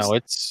 Who knows?" No,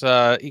 it's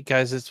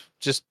guys. It's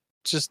just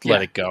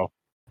let it go.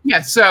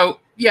 Yeah. So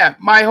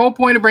my whole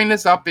point of bringing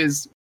this up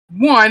is,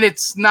 one,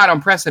 it's not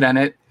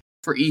unprecedented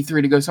for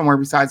E3 to go somewhere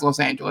besides Los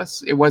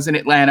Angeles. It was in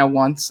Atlanta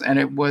once, and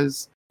it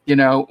was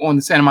on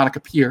the Santa Monica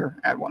Pier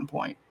at one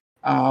point,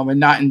 and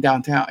not in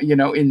downtown.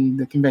 In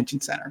the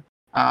convention center.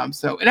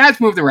 So it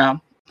has moved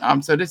around.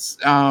 So this,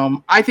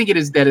 I think it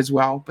is dead as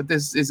well, but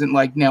this isn't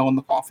like nail in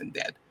the coffin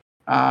dead.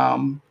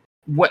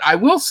 What I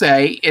will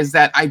say is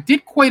that I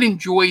did quite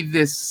enjoy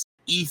this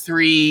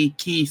E3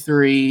 Key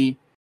 3,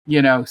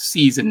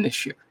 season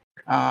this year.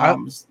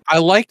 I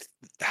liked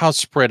how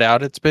spread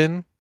out it's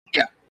been.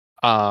 Yeah.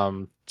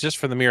 Just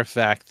for the mere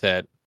fact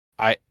that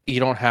you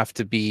don't have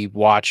to be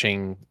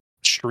watching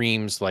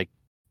streams like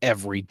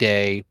every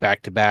day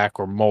back to back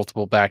or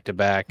multiple back to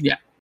back. Yeah.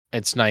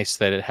 It's nice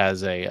that it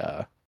has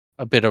a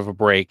bit of a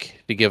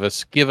break to give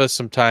us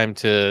some time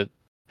to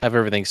have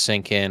everything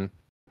sink in.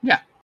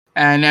 Yeah.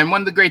 And then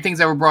one of the great things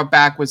that were brought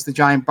back was the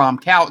Giant Bomb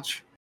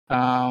Couch,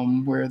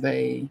 where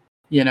they,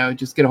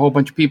 just get a whole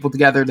bunch of people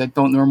together that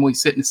don't normally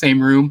sit in the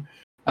same room.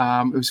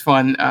 It was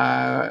fun.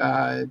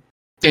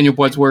 Daniel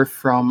Bloodsworth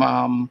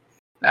from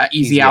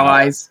Easy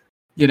Allies,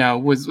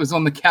 was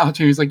on the couch,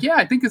 and he was like, "Yeah,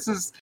 I think this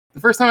is the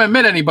first time I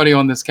met anybody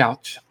on this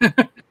couch." And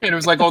it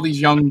was like all these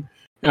young,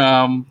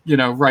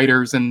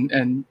 writers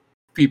and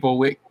people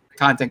with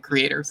content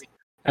creators,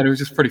 and it was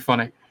just pretty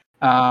funny.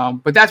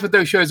 But that's what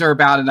those shows are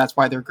about, and that's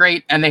why they're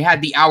great. And they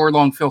had the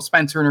hour-long Phil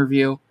Spencer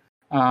interview,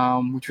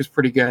 which was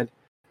pretty good,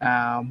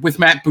 with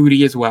Matt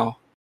Booty as well.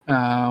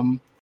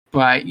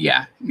 But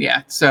yeah.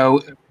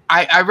 So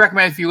I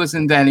recommend if you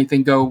listen to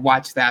anything, go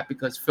watch that,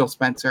 because Phil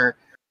Spencer,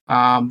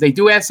 they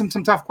do ask him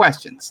some tough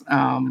questions.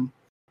 And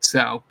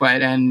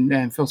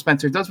Phil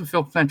Spencer does what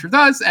Phil Spencer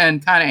does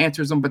and kind of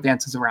answers them, but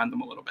dances around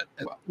them a little bit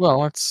as well.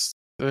 Well, it's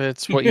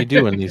what you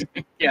do in these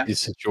these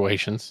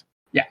situations.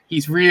 Yeah,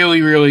 he's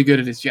really, really good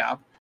at his job.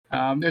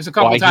 There's a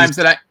couple times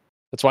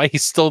that's why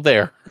he's still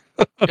there.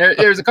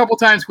 There's a couple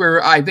times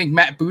where I think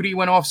Matt Booty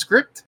went off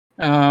script,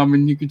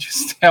 and you could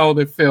just tell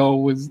that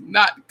Phil was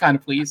not kind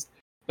of pleased.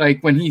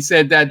 Like when he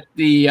said that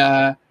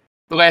the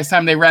last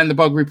time they ran the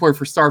bug report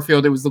for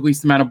Starfield, it was the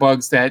least amount of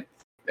bugs that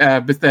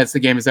Bethesda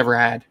game has ever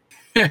had.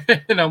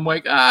 And I'm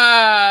like,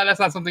 that's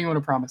not something you want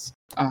to promise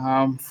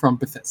from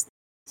Bethesda.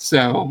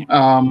 So,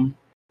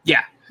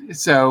 yeah.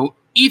 So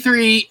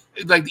E3,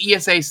 like the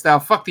ESA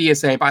stuff, fuck the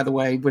ESA, by the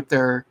way, with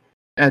their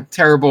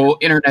terrible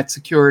internet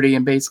security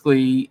and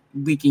basically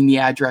leaking the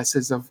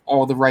addresses of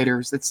all the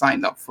writers that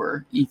signed up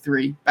for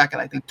E3 back in,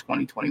 I think,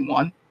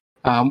 2021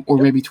 or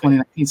maybe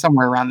 2019,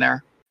 somewhere around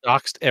there.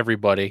 Doxed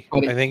everybody.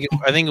 I think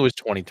it was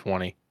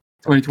 2020.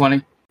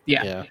 2020?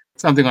 Yeah.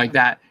 Something like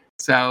that.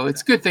 So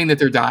it's a good thing that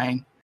they're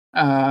dying.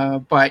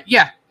 But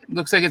yeah, it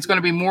looks like it's going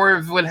to be more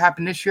of what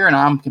happened this year, and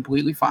I'm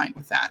completely fine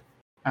with that.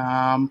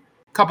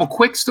 Couple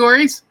quick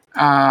stories.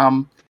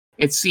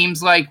 It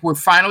seems like we're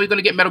finally going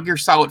to get Metal Gear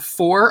Solid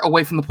 4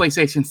 away from the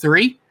PlayStation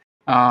 3.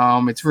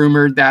 It's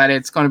rumored that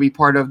it's going to be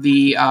part of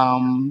the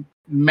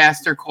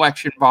Master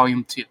Collection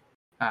Volume 2.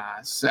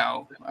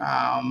 So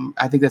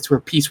I think that's where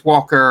Peace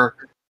Walker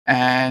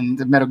and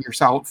the Metal Gear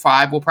Solid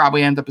 5 will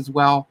probably end up as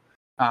well.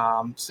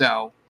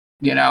 So,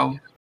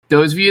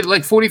 those of you that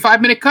like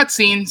 45-minute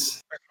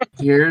cutscenes,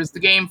 here's the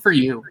game for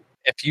you.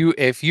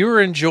 If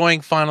you're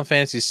enjoying Final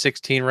Fantasy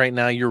 16 right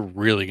now, you're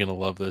really gonna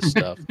love this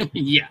stuff.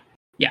 Yeah.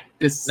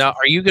 Now,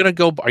 are you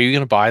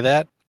gonna buy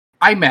that?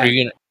 I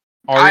may.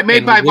 I may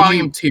buy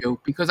Volume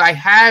 2 because I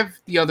have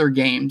the other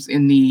games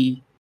in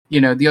the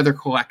other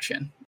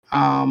collection.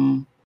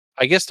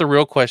 I guess the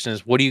real question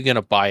is, what are you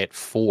gonna buy it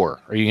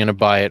for? Are you gonna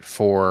buy it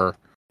for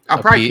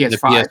probably PS5? The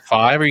PS5,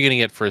 or are you gonna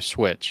get it for a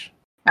Switch?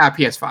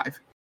 PS5.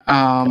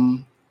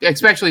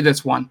 Especially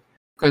this one,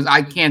 because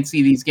I can't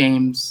see these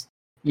games.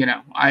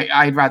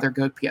 I'd rather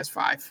go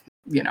PS5.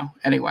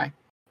 Anyway,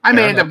 I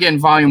may end up getting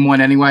Volume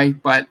 1 anyway,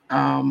 but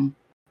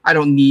I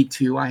don't need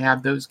to. I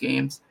have those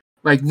games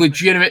like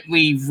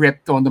legitimately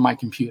ripped onto my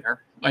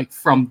computer, like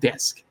from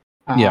disc.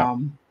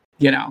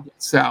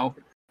 So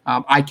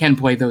I can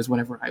play those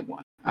whenever I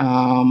want.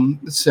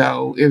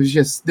 So it was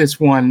just this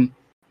one.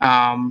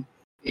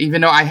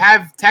 Even though I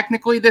have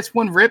technically this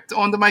one ripped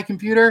onto my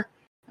computer,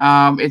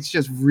 it's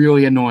just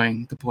really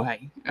annoying to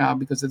play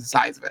because of the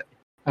size of it.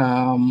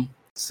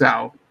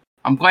 So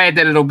I'm glad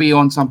that it'll be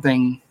on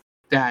something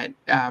that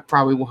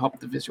probably will help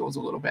the visuals a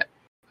little bit.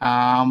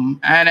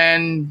 And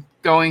then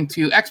going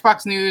to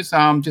Xbox news,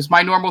 just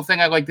my normal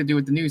thing I like to do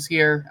with the news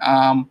here.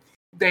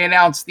 They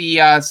announced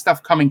the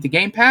stuff coming to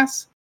Game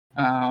Pass.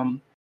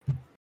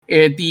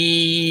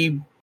 The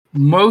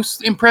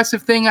most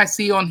impressive thing I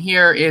see on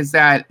here is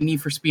that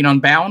Need for Speed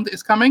Unbound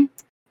is coming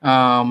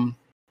to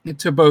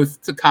both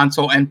the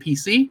console and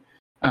PC.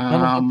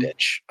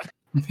 Bitch.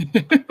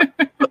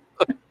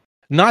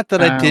 Not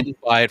that I didn't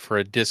buy it for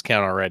a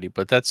discount already,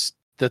 but that's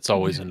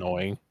always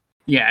annoying.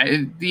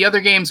 Yeah, the other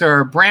games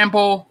are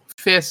Bramble,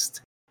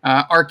 Fist,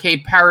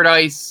 Arcade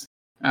Paradise,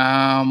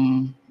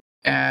 Boot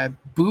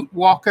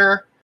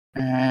Walker,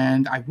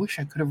 and I wish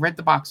I could have read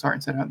the box art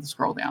instead of having to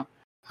scroll down.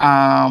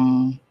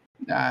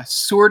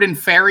 Sword and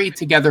Fairy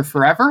Together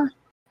Forever,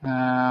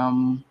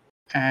 and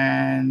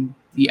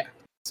yeah,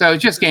 so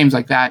it's just games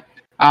like that.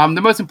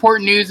 The most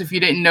important news, if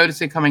you didn't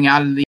notice it coming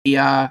out of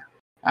the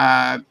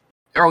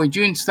early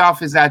June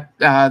stuff, is that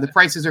the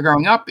prices are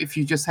going up. If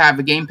you just have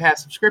a Game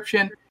Pass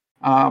subscription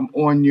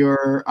on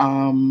your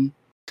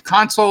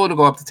console, it'll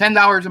go up to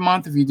 $10 a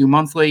month if you do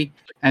monthly,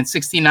 and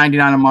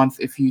 $16.99 a month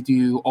if you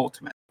do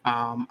Ultimate.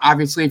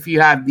 Obviously, if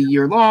you have the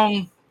year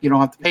long, you don't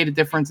have to pay the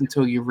difference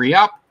until you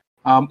re-up.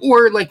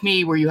 Or like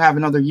me, where you have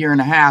another year and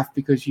a half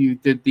because you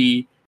did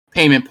the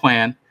payment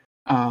plan.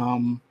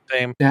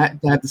 Same.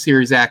 That the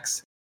Series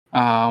X,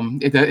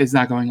 it is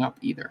not going up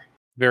either.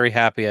 Very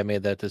happy I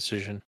made that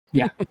decision.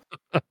 Yeah.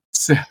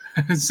 so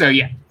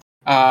yeah.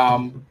 Be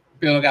on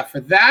the lookout for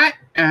that.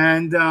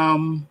 And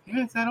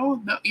is that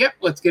all? No, yep.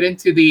 Let's get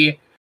into the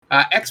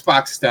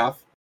Xbox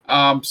stuff.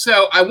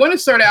 So I want to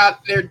start out.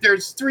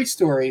 There's 3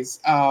 stories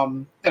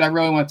that I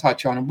really want to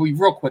touch on, and we'll be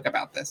real quick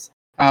about this.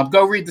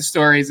 Go read the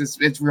stories.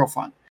 It's real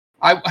fun.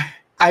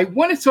 I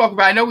want to talk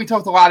about. I know we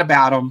talked a lot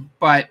about them,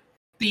 but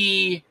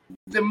the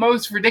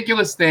most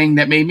ridiculous thing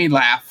that made me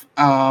laugh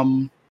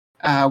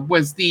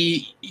was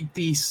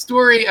the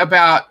story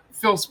about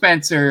Phil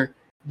Spencer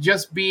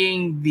just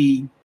being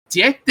the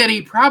dick that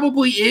he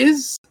probably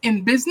is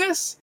in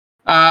business.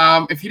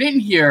 If you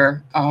didn't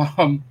hear,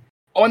 on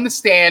the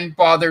stand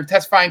while they're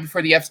testifying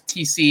before the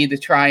FTC to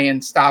try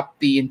and stop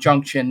the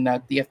injunction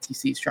that the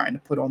FTC is trying to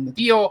put on the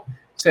deal,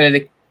 so that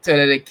it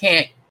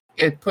can't.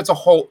 It puts a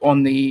halt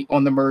on the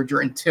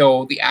merger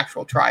until the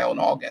actual trial in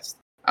August.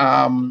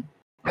 And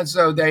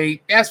so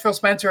they asked Phil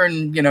Spencer,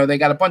 and they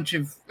got a bunch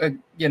of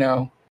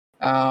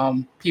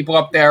people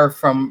up there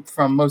from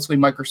mostly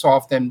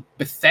Microsoft and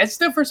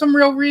Bethesda for some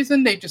real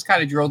reason. They just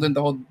kind of drilled into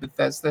the whole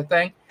Bethesda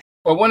thing.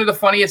 But one of the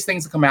funniest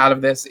things to come out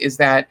of this is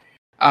that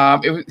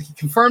he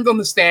confirmed on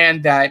the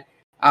stand that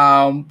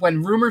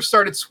when rumors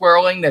started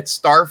swirling that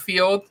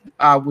Starfield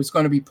was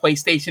going to be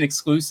PlayStation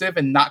exclusive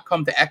and not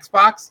come to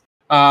Xbox,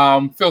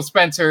 Phil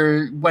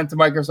Spencer went to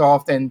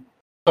Microsoft and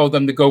told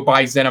them to go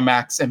buy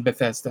ZeniMax and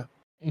Bethesda.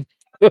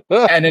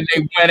 And then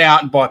they went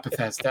out and bought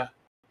Bethesda.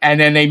 And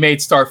then they made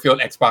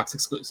Starfield Xbox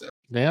exclusive.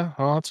 Yeah,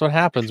 well, that's what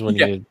happens when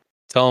you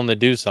tell them to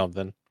do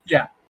something.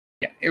 Yeah.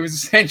 It was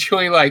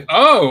essentially like,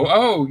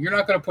 oh, you're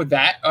not going to put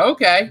that?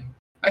 Okay.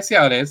 I see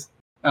how it is.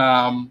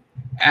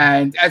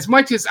 And as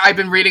much as I've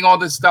been reading all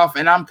this stuff,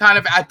 and I'm kind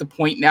of at the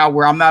point now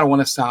where I'm not on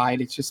a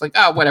side, it's just like,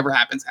 whatever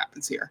happens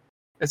here,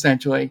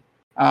 essentially.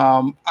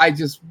 I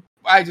just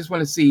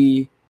want to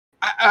see.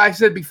 I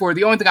said before,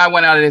 the only thing I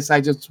want out of this,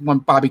 I just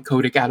want Bobby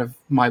Kotick out of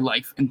my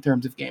life in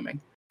terms of gaming.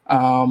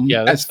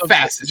 As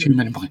fast as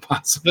humanly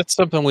possible. That's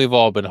something we've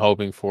all been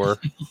hoping for.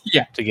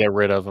 Yeah, to get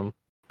rid of him.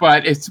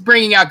 but it's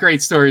bringing out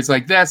great stories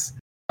like this.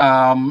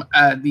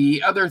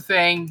 The other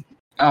thing,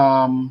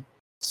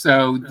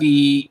 so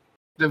the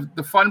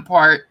fun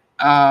part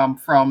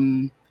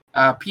from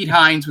Pete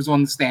Hines was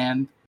on the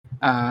stand,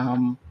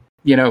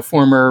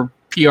 former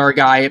PR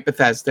guy at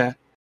Bethesda,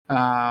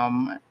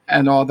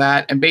 and all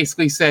that, and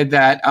basically said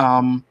that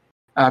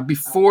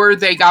before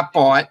they got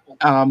bought,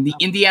 the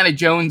Indiana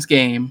Jones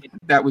game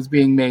that was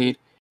being made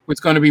was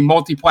going to be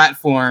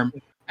multi-platform,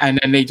 and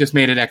then they just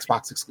made it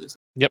Xbox exclusive.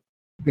 Yep.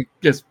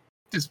 Just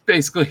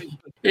basically,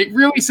 it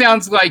really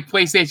sounds like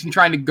PlayStation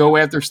trying to go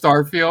after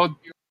Starfield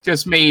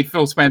just made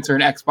Phil Spencer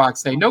and Xbox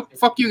say, nope,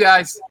 fuck you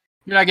guys.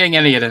 You're not getting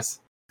any of this.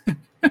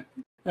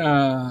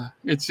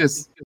 It's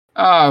just,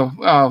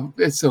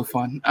 it's so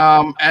fun.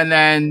 And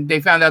then they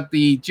found out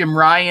the Jim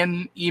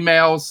Ryan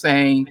email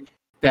saying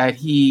that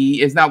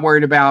he is not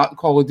worried about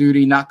Call of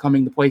Duty not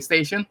coming to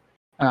PlayStation.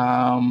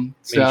 So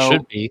it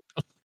should be.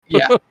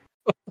 Yeah.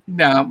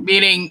 No,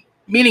 meaning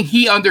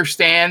he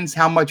understands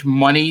how much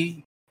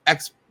money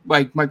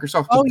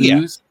Microsoft could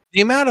lose.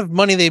 The amount of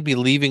money they'd be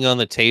leaving on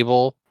the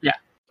table Yeah.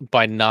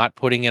 by not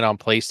putting it on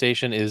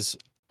PlayStation is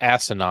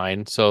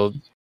asinine. So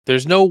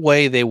there's no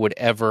way they would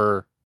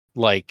ever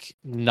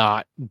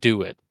not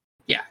do it.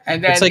 Yeah.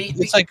 And then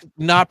it's like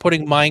not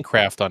putting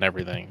Minecraft on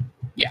everything.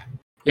 Yeah.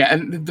 Yeah,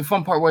 and the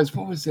fun part was,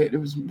 what was it?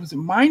 Was it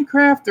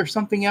Minecraft or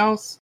something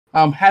else?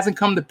 Hasn't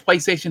come to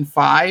PlayStation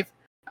 5.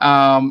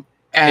 And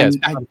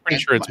I'm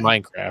pretty sure it's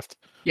Minecraft.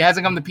 It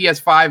hasn't come to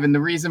PS5, and the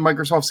reason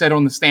Microsoft said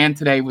on the stand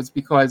today was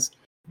because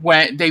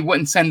when they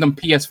wouldn't send them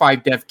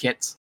PS5 dev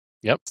kits.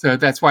 Yep. So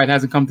that's why it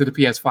hasn't come to the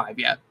PS5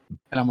 yet.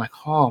 And I'm like,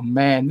 oh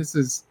man, this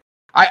is.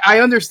 I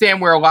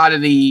understand where a lot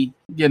of the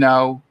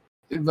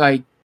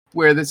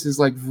where this is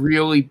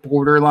really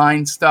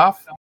borderline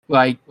stuff,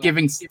 like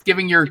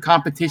giving your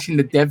competition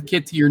the dev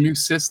kit to your new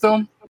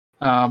system,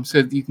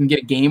 so that you can get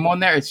a game on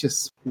there. It's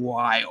just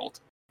wild.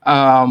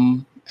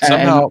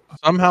 Somehow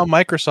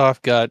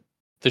Microsoft got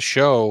the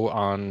show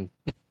on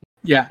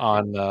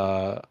on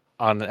the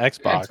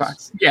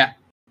Xbox. Yeah,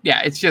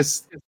 it's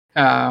just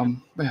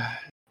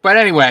but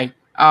anyway,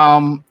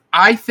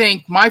 I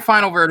think my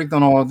final verdict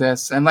on all of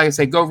this, and like I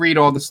say, go read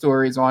all the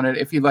stories on it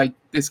if you like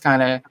this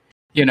kind of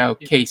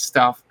case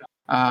stuff.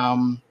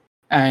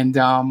 And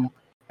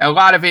a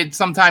lot of it,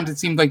 sometimes it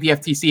seemed like the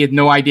FTC had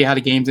no idea how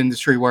the games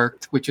industry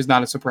worked, which is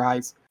not a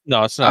surprise.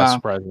 No, it's not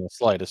surprising in the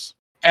slightest.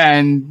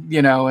 And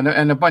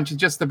and a bunch of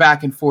just the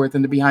back and forth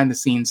and the behind the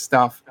scenes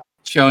stuff,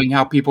 showing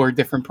how people are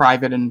different,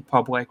 private and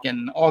public,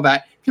 and all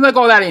that. If you like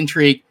all that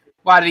intrigue,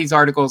 a lot of these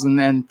articles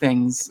and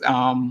things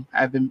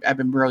have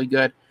been really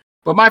good.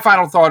 But my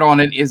final thought on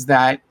it is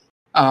that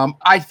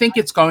I think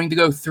it's going to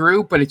go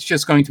through, but it's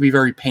just going to be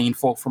very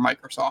painful for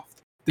Microsoft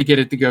to get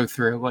it to go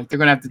through. They're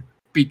going to have to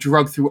be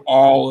drugged through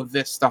all of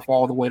this stuff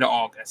all the way to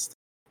August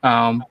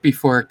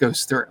before it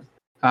goes through.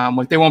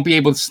 They won't be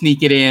able to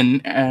sneak it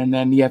in, and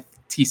then the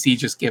FTC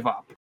just give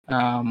up.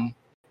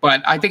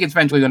 But I think it's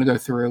eventually going to go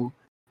through.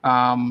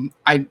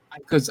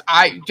 Because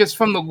I just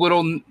from the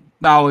little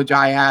knowledge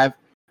I have,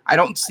 I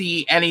don't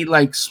see any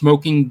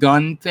smoking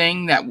gun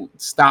thing that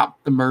would stop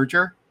the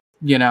merger.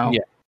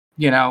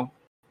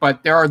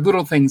 But there are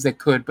little things that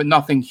could, but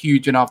nothing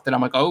huge enough that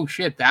I'm like, oh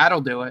shit,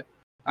 that'll do it.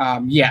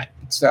 Yet.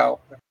 So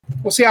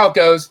we'll see how it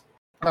goes.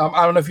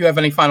 I don't know if you have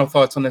any final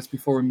thoughts on this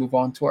before we move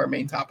on to our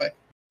main topic.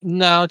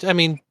 No, I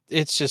mean,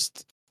 it's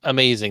just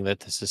amazing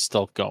that this is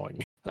still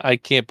going. I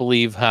can't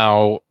believe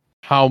how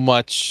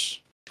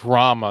much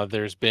drama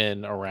there's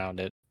been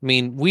around it. I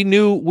mean, we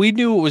knew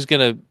it was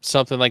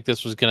something like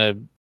this was gonna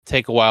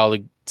take a while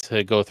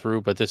to go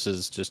through, but this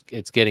is just,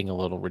 it's getting a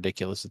little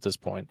ridiculous at this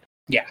point.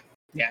 Yeah,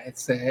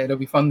 it'll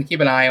be fun to keep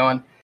an eye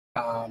on.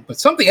 But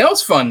something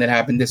else fun that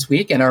happened this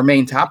week, and our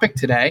main topic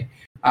today,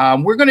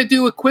 we're going to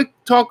do a quick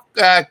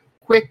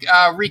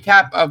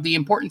recap of the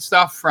important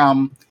stuff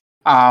from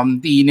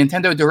the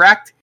Nintendo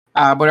Direct.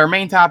 But our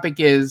main topic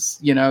is,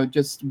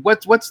 just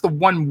what's the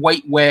one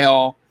white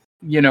whale,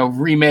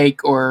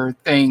 remake or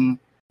thing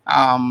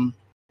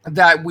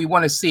that we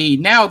want to see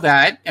now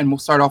that, and we'll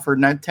start off our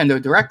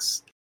Nintendo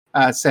Directs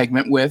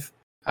segment with,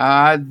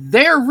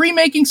 they're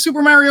remaking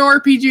Super Mario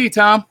RPG,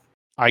 Tom.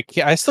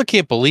 I still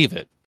can't believe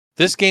it.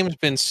 This game's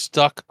been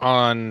stuck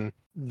on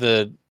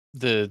the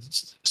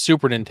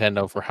Super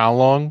Nintendo for how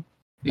long?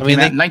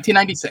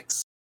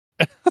 1996.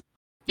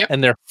 Yep.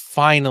 And they're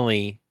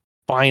finally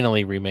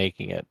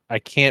remaking it. I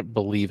can't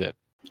believe it.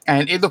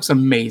 And it looks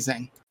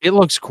amazing. It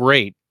looks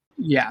great.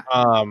 Yeah.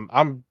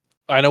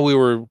 I know we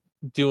were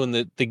doing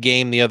the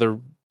game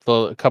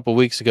a couple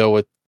weeks ago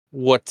with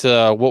what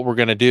we're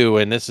gonna do,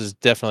 and this is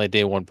definitely a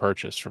day one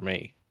purchase for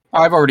me.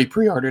 I've already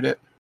pre-ordered it.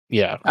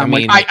 Yeah. I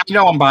mean, I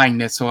know I'm buying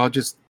this, so I'll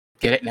just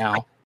get it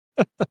now.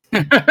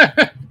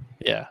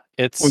 Yeah.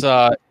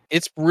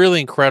 It's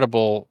really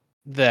incredible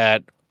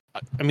that,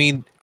 I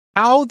mean,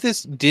 how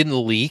this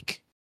didn't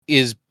leak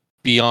is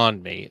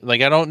beyond me. I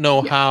don't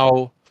know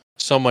how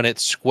someone at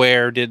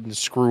Square didn't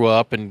screw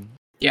up and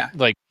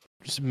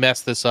just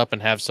mess this up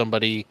and have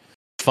somebody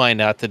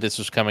find out that this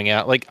was coming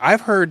out.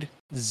 I've heard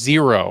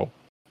zero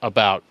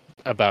about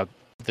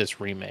this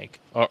remake,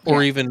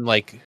 or even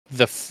like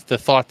the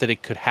thought that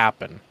it could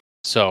happen.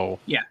 So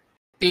yeah,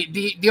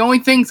 the only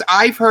things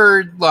I've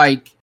heard,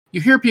 like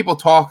you hear people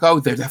talk, oh,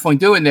 they're definitely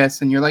doing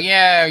this, and you're like,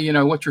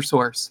 yeah, what's your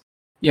source,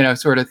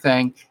 sort of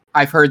thing.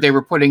 I've heard they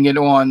were putting it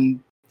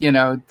on, the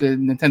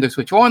Nintendo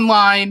Switch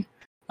Online,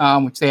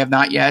 which they have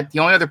not yet. The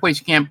only other place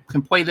you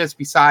can play this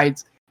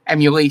besides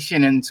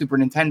emulation and Super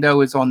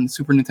Nintendo is on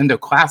Super Nintendo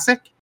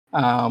Classic,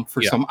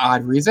 for some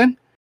odd reason.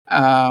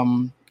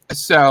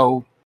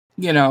 So,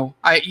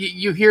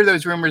 you hear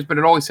those rumors, but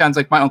it always sounds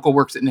like my uncle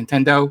works at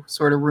Nintendo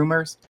sort of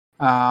rumors.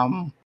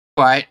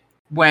 But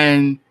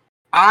when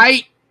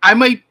I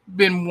might have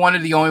been one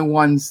of the only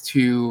ones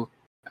to,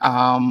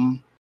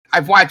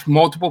 I've watched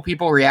multiple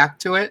people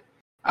react to it,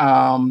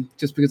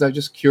 just because I was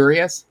just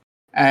curious.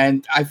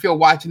 And I feel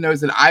watching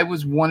those that I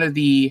was one of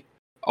the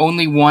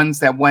only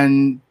ones that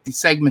when the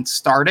segment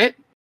started,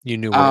 you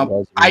knew what it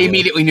was. I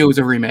immediately knew it was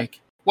a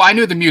remake. Well, I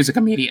knew the music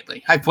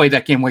immediately. I played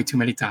that game way too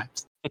many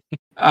times.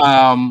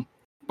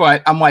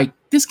 But I'm like,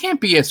 this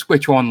can't be a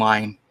Switch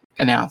Online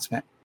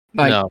announcement.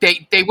 Like No.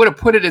 they would have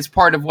put it as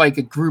part of like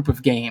a group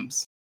of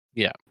games.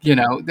 Yeah.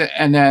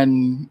 And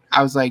then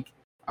I was like,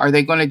 are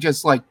they going to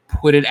just like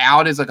put it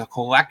out as like a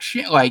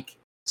collection, like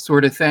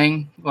sort of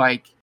thing?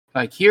 Like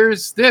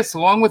here's this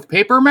along with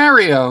Paper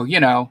Mario,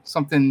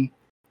 something,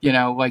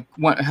 like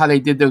how they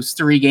did those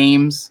 3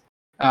 games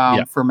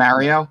for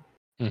Mario.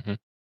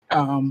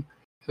 Mm-hmm.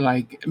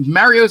 Like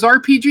Mario's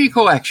RPG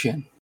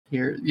collection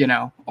here,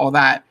 all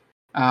that.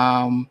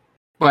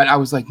 But I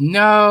was like,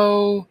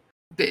 no.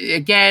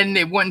 Again,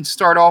 it wouldn't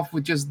start off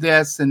with just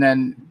this, and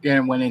then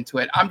it went into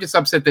it. I'm just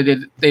upset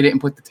that they didn't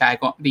put the tag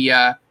on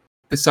the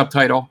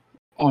subtitle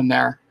on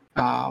there.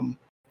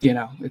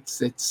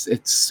 It's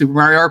Super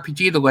Mario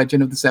RPG: The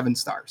Legend of the Seven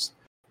Stars.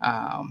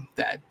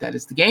 That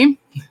is the game.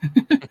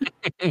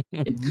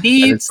 It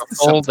needs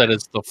that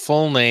is the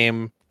full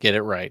name. Get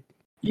it right.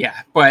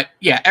 Yeah, but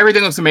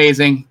everything looks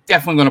amazing.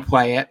 Definitely going to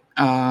play it.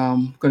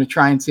 Going to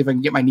try and see if I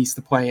can get my niece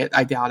to play it.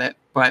 I doubt it,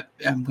 but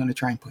I'm going to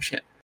try and push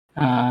it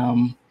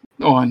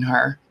on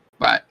her.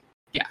 But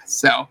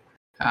so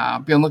be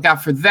on the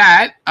lookout for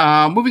that.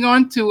 Moving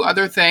on to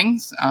other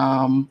things.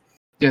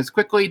 Just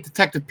quickly,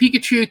 Detective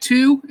Pikachu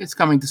 2 is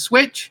coming to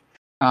Switch.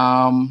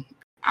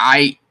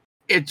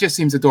 It just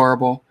seems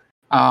adorable.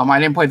 I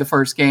didn't play the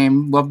first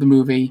game. Love the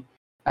movie.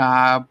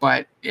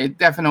 But it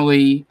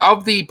definitely,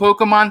 of the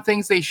Pokemon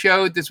things they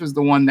showed, this was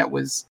the one that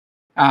was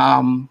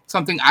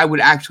something I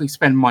would actually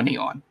spend money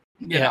on.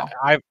 You know?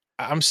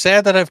 I'm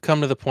sad that I've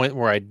come to the point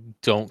where I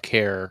don't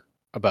care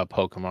about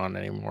Pokemon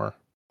anymore.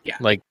 Yeah.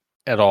 Like,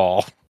 at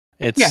all.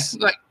 It's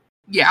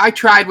I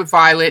tried with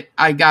Violet.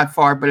 I got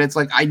far, but it's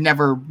like I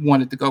never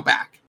wanted to go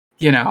back.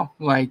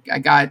 Like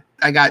I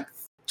got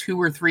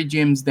 2 or 3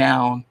 gyms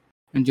down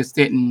and just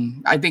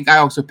didn't. I think I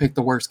also picked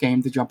the worst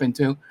game to jump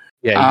into.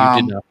 Yeah,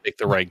 you did not pick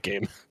the right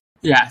game.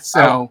 Yeah,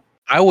 so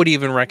I would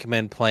even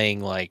recommend playing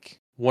like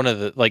one of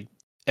the like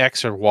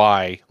X or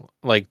Y,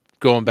 like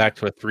going back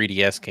to a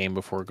 3DS game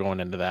before going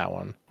into that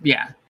one.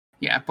 Yeah,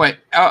 but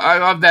I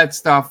love that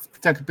stuff.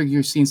 Detective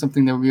Pikachu's seen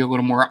something that would be a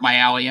little more up my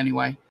alley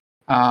anyway,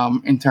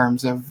 in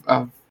terms of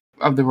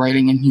the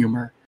writing and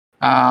humor.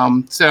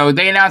 So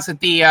they announced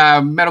that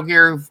the Metal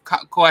Gear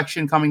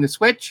collection coming to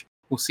Switch.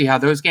 We'll see how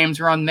those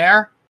games run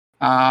there.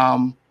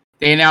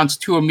 They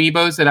announced 2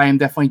 amiibos that I am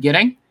definitely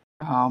getting.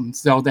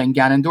 Zelda and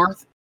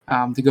Ganondorf,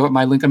 to go with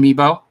my Link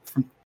amiibo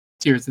from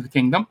Tears of the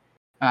Kingdom.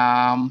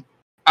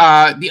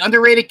 The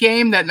underrated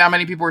game that not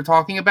many people are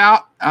talking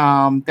about,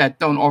 that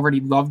don't already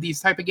love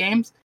these type of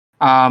games,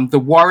 the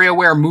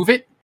WarioWare Move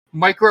It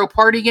micro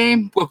party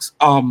game looks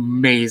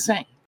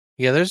amazing.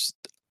 Yeah, there's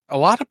a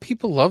lot of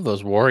people love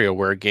those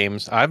WarioWare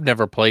games. I've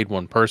never played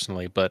one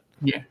personally, but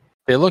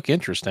they look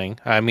interesting.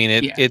 I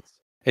mean,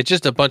 it's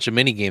just a bunch of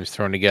mini games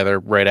thrown together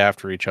right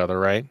after each other,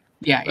 right?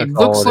 Yeah, it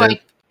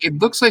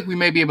looks like we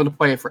may be able to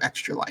play it for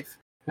Extra Life,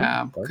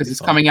 because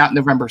it's coming out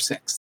November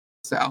 6th.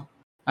 So,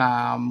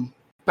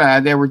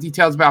 but there were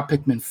details about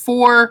Pikmin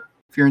 4.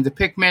 If you're into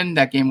Pikmin,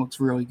 that game looks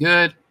really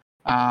good.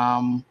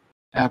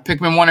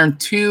 Pikmin 1 and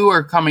 2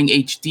 are coming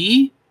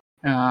HD.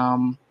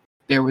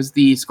 There was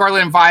the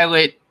Scarlet and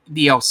Violet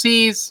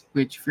DLCs,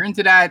 which if you're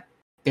into that,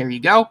 there you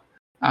go.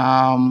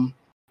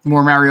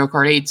 More Mario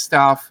Kart 8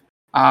 stuff.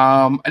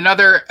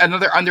 Another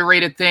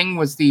underrated thing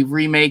was the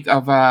remake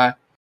of a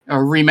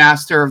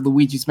remaster of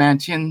Luigi's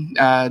Mansion,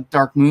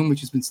 Dark Moon, which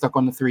has been stuck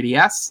on the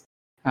 3DS.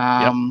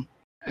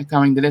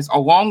 Coming to this,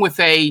 along with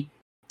a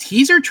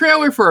teaser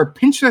trailer for a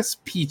Princess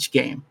Peach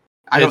game.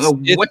 I don't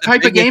know what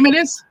type of game it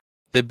is.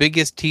 The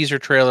biggest teaser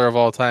trailer of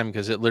all time,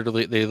 because they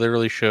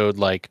literally showed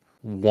like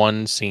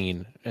one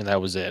scene and that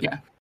was it. Yeah.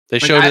 They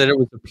showed that it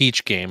was a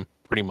Peach game,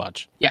 pretty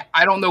much. Yeah,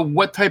 I don't know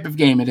what type of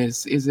game it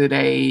is. Is it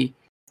a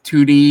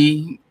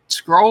 2D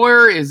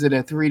scroller? Is it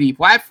a 3D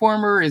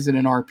platformer? Is it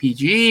an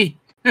RPG?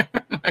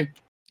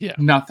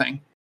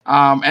 Nothing.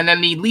 And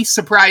then the least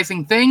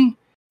surprising thing,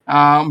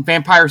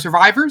 Vampire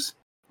Survivors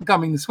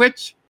coming to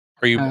Switch.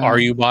 Are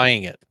you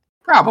buying it?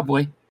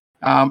 Probably.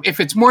 If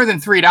it's more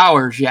than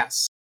 $3,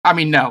 yes. I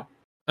mean, no.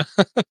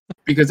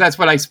 because that's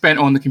what I spent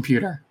on the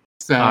computer.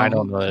 So I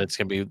don't know that it's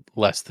gonna be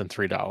less than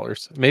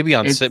 $3. Maybe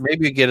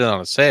maybe you get it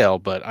on a sale,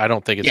 but I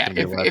don't think it's gonna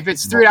be less. If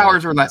it's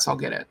 $3 or less, I'll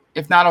get it.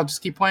 If not, I'll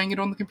just keep playing it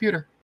on the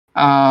computer.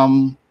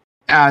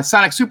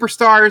 Sonic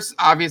Superstars,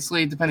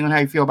 obviously, depending on how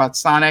you feel about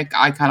Sonic,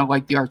 I kind of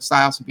like the art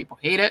style. Some people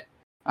hate it.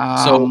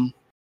 So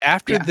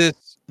after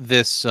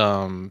this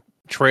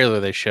trailer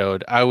they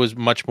showed, I was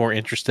much more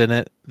interested in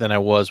it than I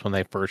was when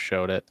they first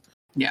showed it.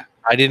 Yeah.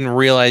 I didn't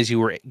realize you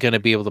were going to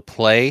be able to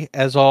play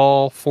as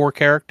all 4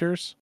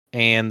 characters,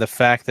 and the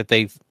fact that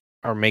they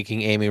are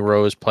making Amy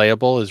Rose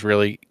playable is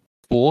really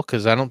cool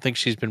because I don't think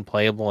she's been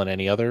playable in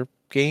any other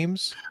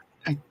games.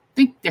 I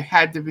think there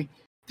had to be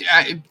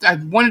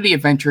one of the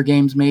adventure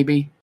games,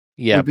 maybe.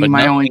 Yeah, would be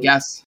my only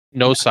guess.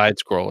 No side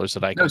scrollers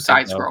that I can. No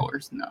side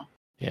scrollers, no.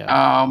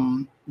 Yeah.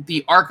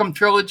 The Arkham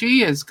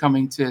trilogy is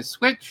coming to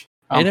Switch.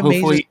 It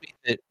amazes me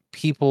that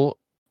people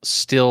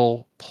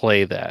still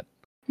play that.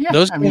 Yeah,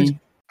 those games.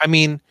 I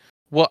mean,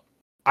 well,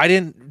 I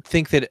didn't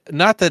think that.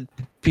 Not that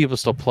people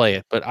still play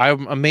it, but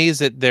I'm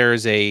amazed that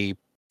there's an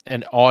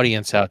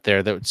audience out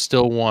there that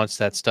still wants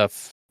that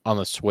stuff on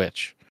the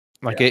Switch.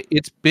 Like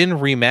it's been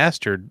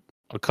remastered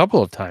a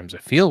couple of times. I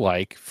feel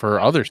like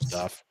for other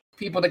stuff.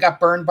 People that got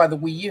burned by the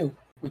Wii U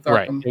with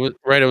Arkham.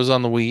 It was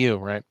on the Wii U,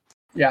 right?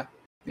 Yeah.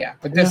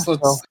 But this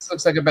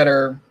looks like a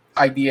better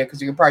idea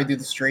because you can probably do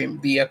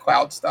the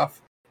cloud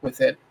stuff with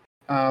it.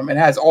 It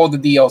has all the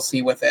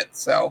DLC with it,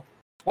 so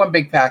one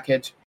big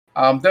package.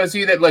 Those of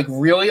you that like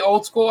really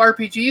old school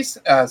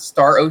RPGs,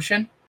 Star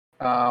Ocean.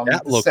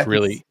 That looked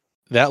really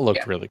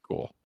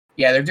cool.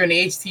 Yeah, they're doing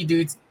the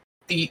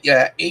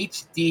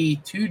HD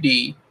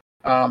 2D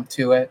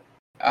to it.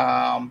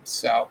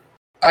 So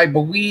I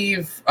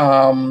believe it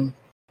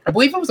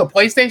was a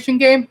PlayStation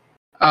game.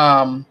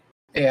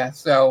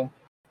 So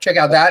check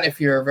out that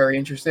if you're very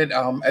interested.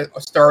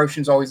 Star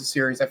Ocean's always a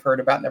series I've heard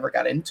about, never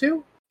got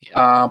into.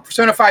 Yeah.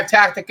 Persona 5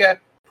 Tactica,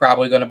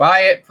 probably going to buy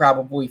it,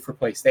 probably for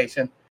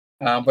PlayStation.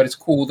 But it's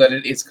cool that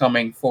it is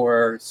coming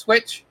for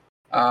Switch.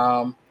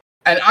 And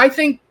I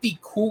think the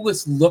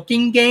coolest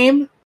looking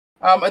game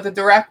of the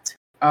Direct,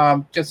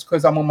 just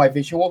because I'm on my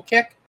visual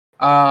kick,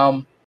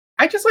 I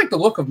just like the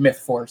look of Myth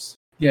Force.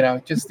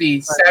 Just the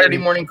Saturday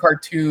morning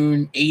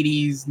cartoon,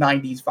 80s,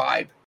 90s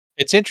vibe.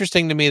 It's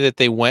interesting to me that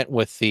they went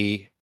with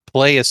the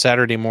play a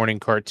Saturday morning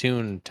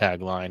cartoon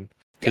tagline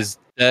because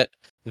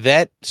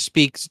that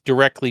speaks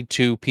directly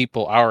to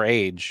people our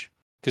age.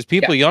 Because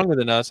people younger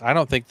than us, I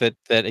don't think that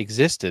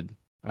existed.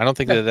 I don't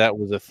think that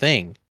was a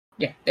thing.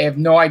 Yeah, they have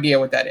no idea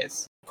what that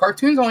is.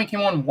 Cartoons only came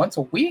on once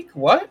a week?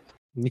 What?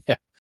 Yeah.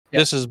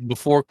 This is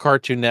before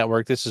Cartoon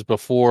Network. This is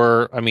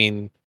before,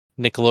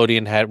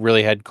 Nickelodeon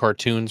had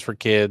cartoons for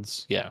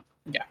kids. Yeah.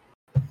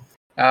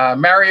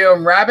 Mario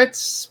and Rabbids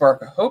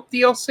Spark of Hope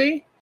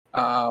DLC.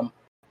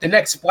 The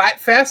next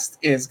Splatfest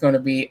is going to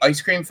be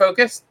ice cream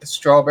focused,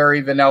 strawberry,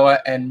 vanilla,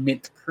 and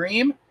mint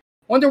cream.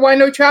 Wonder why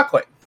no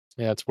chocolate?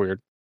 Yeah, that's weird.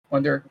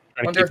 Wonder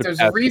if there's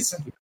a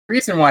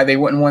reason why they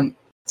wouldn't want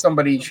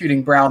somebody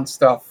shooting brown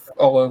stuff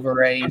all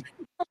over a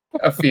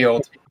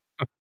field.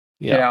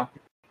 Yeah.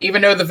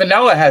 Even though the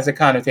vanilla has a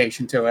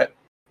connotation to it,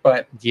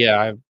 but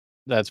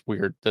that's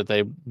weird that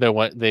they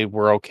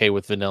were okay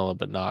with vanilla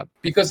but not,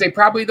 because they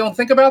probably don't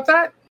think about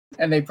that,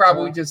 and they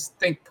probably just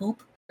think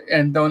poop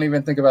and don't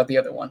even think about the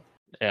other one.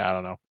 Yeah, I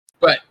don't know.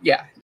 But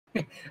yeah,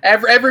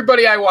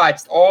 everybody I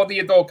watched, all the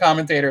adult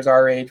commentators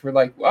our age were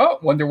like, "Well,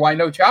 wonder why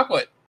no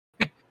chocolate."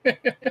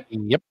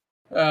 Yep.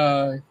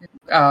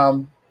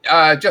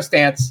 Just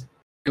Dance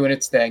doing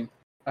its thing.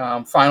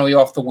 Finally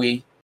off the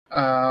Wii.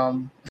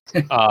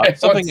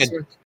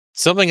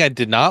 Something I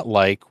did not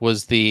like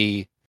was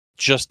the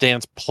Just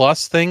Dance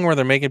Plus thing where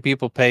they're making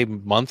people pay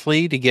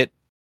monthly to get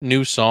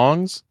new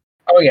songs.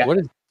 Oh yeah.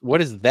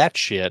 What is that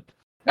shit?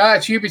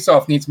 It's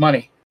Ubisoft needs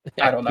money.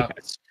 I don't know.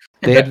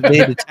 They had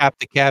to tap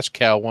the cash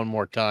cow one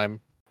more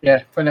time.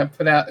 Yeah, gonna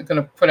put out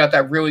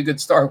that really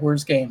good Star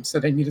Wars game, so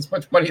they need as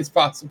much money as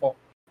possible.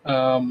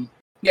 So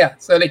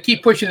they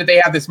keep pushing it. They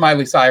have this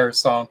Miley Cyrus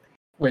song,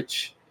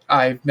 which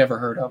I've never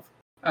heard of.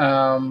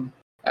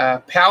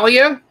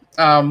 Palia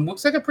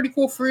looks like a pretty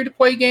cool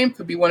free-to-play game.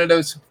 Could be one of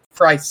those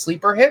surprise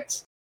sleeper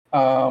hits.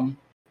 In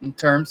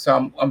terms,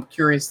 so I'm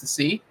curious to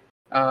see.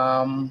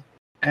 And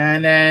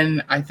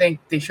then I think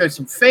they showed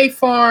some Fae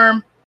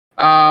Farm.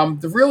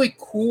 The really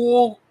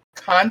cool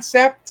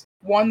concept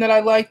one that I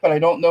like, but I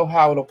don't know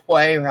how it'll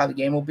play or how the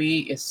game will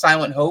be, is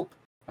Silent Hope.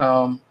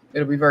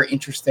 It'll be very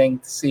interesting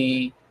to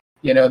see,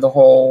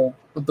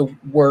 the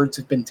words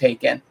have been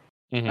taken.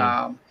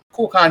 Mm-hmm.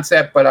 Cool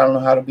concept, but I don't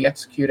know how to be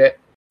executed.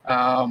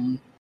 A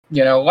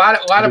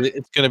lot of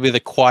it's going to be the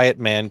Quiet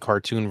Man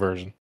cartoon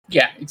version.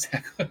 Yeah,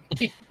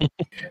 exactly.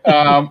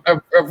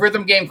 A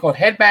rhythm game called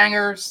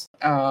Headbangers,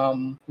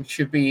 which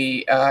should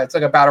be it's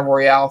like a battle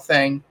royale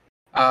thing.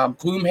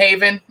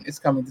 Gloomhaven is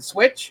coming to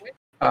Switch.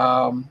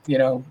 A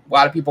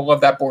lot of people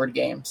love that board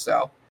game.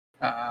 So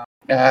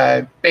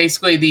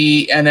basically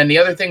the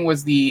other thing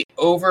was the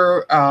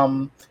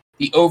Overcooked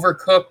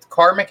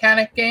car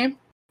mechanic game.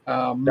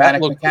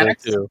 Manic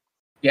Mechanics. Cool too.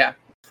 Yeah,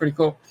 pretty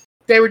cool.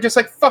 they were just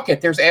like, fuck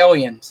it, there's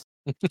aliens.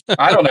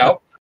 I don't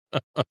know.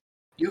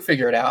 You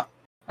figure it out.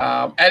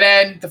 And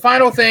then the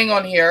final thing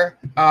on here,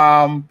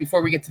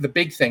 before we get to the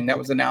big thing that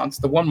was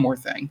announced, the one more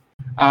thing.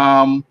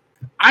 I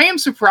am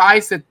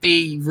surprised that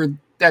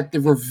that the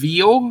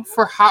reveal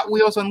for Hot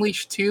Wheels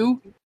Unleashed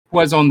 2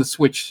 was on the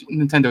Switch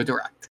Nintendo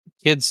Direct.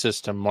 Kid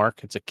system,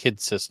 Mark. It's a kid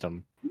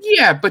system.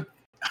 Yeah, but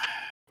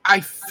I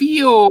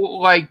feel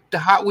like the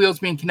Hot Wheels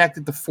being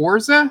connected to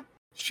Forza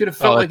should have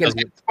felt like an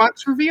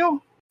Xbox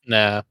reveal.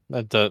 Nah,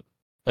 that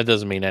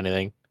doesn't mean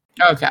anything.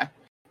 Okay.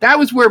 That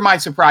was where my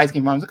surprise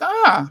came from. I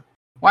was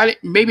like,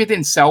 maybe it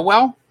didn't sell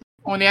well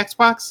on the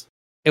Xbox?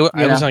 It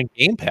was on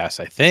Game Pass,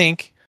 I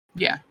think.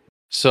 Yeah.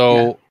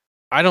 So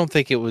I don't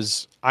think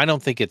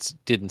it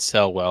didn't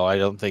sell well. I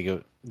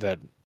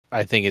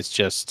think it's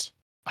just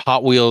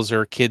Hot Wheels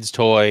are a kid's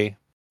toy,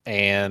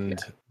 and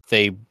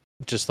they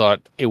just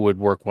thought it would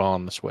work well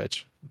on the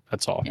Switch.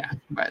 That's all. Yeah,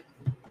 but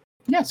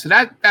so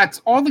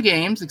that's all the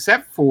games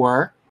except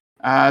for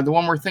the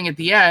one more thing at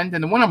the end,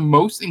 and the one I'm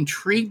most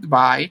intrigued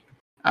by,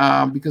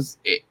 because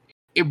it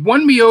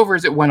won me over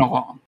as it went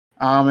along.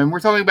 And we're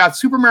talking about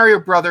Super Mario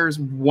Brothers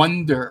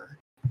Wonder.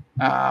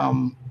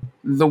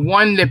 The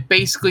one that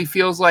basically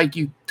feels like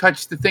you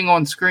touch the thing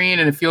on screen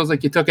and it feels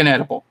like you took an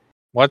edible.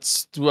 I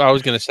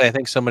was going to say, I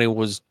think somebody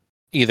was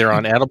either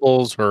on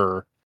edibles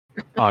or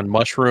on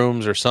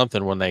mushrooms or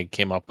something when they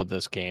came up with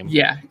this game.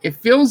 Yeah, it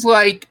feels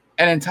like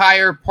an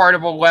entire part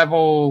of a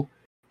level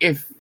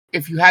if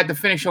you had to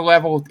finish a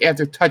level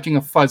after touching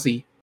a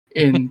fuzzy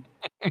in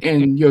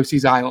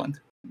Yoshi's Island.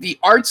 The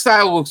art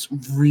style looks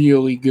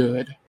really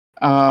good.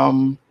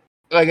 Like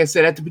I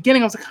said at the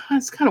beginning, I was like,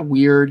 it's kind of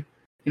weird.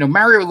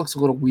 Mario looks a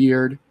little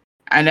weird.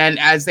 And then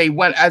as it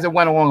went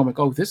along, I'm like,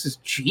 oh, this is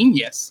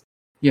genius.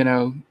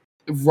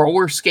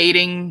 Roller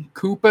skating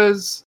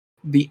Koopas,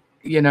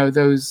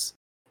 those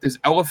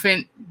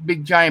elephant,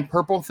 big giant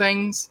purple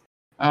things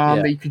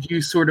that you could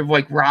use sort of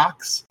like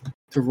rocks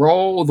to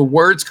roll. The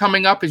words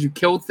coming up as you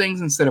killed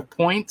things instead of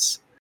points.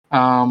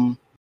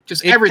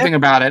 Everything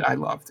about it I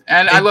loved.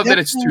 And I love that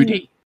it's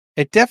 2D.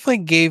 It definitely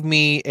gave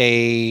me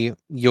a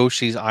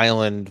Yoshi's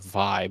Island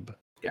vibe.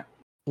 Yeah.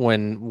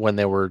 When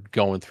they were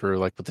going through,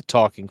 like, with the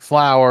talking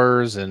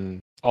flowers and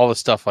all the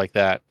stuff like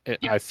that.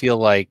 I feel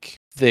like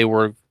they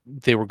were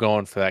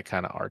going for that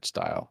kind of art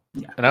style.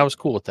 Yeah. And I was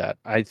cool with that.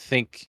 I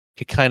think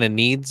it kind of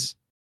needs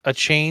a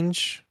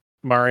change.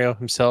 Mario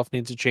himself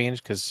needs a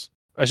change, because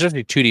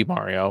especially 2D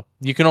Mario,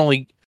 you can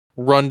only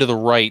run to the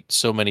right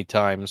so many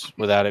times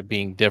without it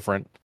being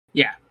different.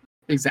 Yeah,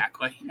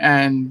 exactly.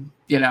 And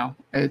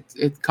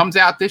it comes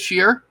out this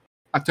year,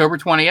 October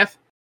 20th.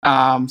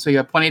 So you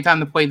have plenty of time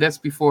to play this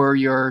before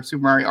your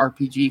Super Mario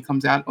RPG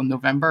comes out on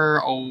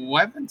November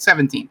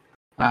 17th.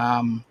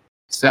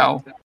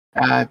 So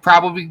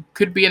probably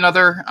could be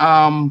another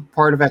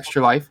part of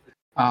Extra Life.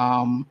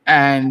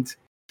 And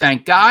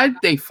thank God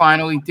they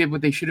finally did what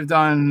they should have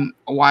done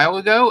a while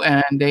ago,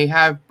 and they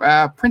have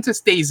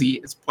Princess Daisy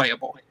is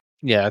playable.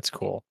 Yeah, that's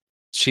cool.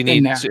 She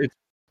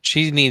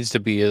needs to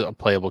be a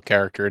playable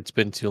character. It's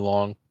been too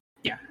long.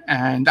 Yeah,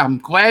 and I'm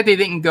glad they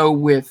didn't go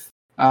with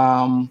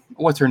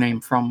what's her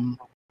name from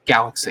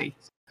Galaxy?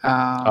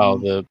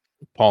 The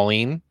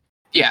Pauline?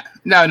 Yeah.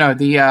 No,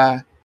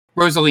 the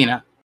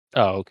Rosalina.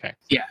 Oh, okay.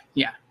 Yeah.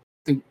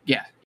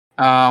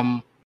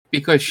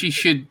 Because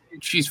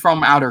she's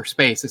from outer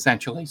space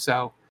essentially,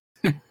 so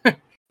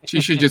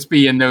she should just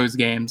be in those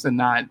games and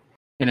not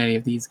in any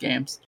of these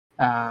games.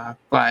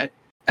 But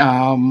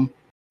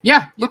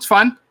looks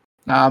fun.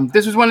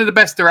 This was one of the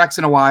best directs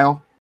in a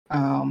while.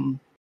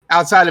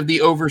 Outside of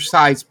the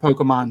oversized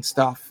Pokemon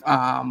stuff,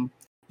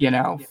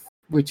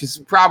 which is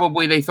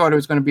probably they thought it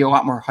was going to be a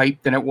lot more hype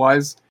than it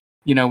was,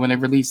 when they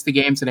released the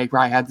game, so they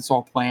probably had this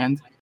all planned,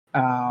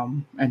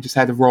 and just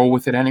had to roll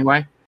with it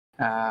anyway.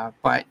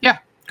 But yeah,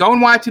 go and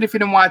watch it if you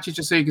didn't watch it,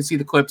 just so you can see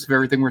the clips of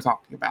everything we're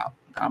talking about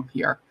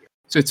here.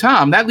 So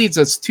Tom, that leads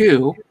us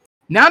to,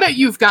 now that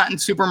you've gotten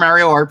Super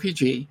Mario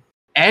RPG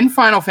and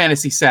Final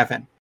Fantasy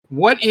VII,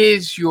 what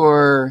is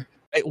your...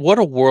 What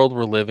a world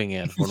we're living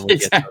in when we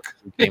get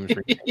games.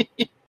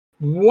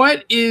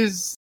 What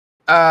is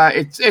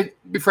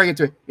before I get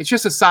to it, it's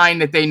just a sign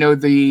that they know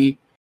the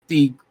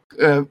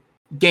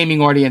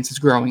gaming audience is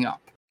growing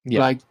up. Yeah.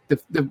 Like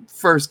the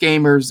first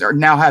gamers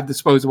now have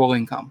disposable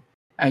income,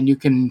 and you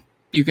can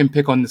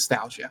pick on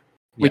nostalgia,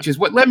 which is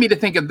what led me to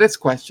think of this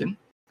question.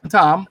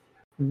 Tom,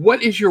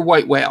 what is your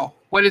white whale?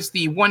 What is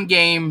the one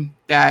game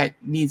that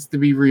needs to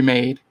be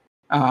remade?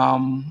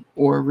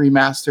 Or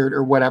remastered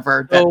or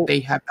whatever that they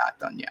have not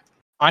done yet?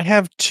 I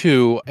have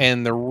two,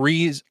 and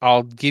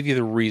I'll give you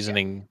the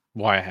reasoning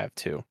why I have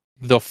two.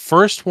 The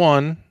first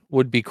one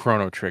would be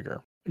Chrono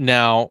Trigger.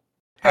 Now,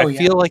 I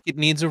feel like it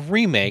needs a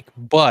remake,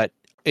 but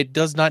it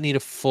does not need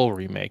a full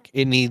remake.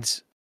 It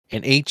needs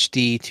an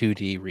HD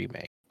 2D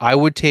remake. I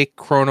would take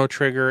Chrono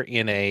Trigger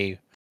in a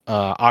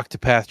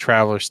Octopath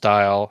Traveler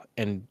style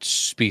and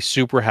be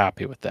super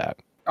happy with that.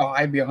 Oh,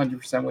 I'd be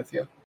 100% with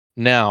you.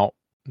 Now,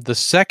 the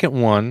second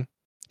one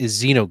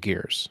is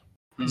Xenogears.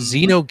 Mm-hmm.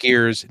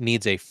 Xenogears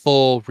needs a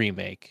full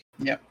remake.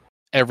 Yep.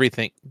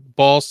 everything,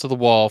 balls to the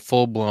wall,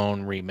 full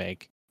blown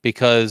remake,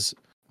 because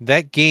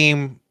that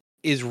game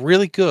is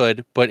really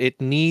good, but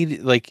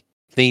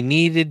they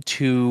needed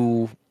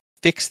to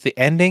fix the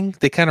ending.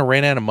 They kind of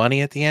ran out of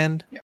money at the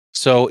end. Yeah.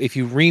 So if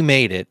you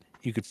remade it,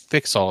 you could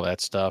fix all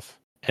that stuff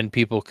and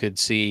people could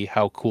see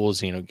how cool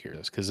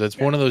Xenogears is, because it's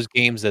one of those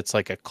games that's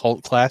like a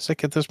cult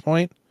classic at this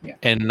point. Yeah.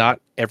 And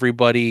not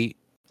everybody,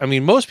 I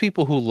mean, most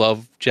people who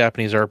love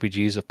Japanese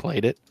RPGs have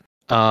played it.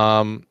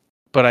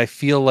 But I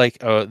feel like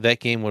that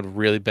game would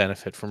really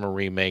benefit from a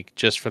remake,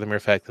 just for the mere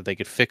fact that they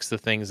could fix the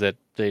things that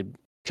they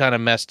kind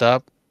of messed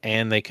up,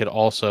 and they could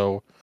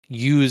also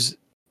use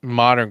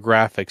modern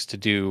graphics to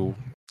do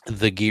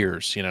the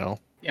gears.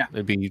 Yeah.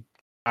 It'd be.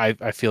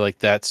 I feel like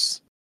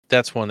that's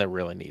one that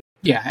really needs.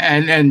 Yeah,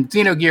 and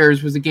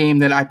Xenogears was a game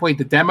that I played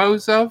the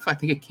demos of. I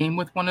think it came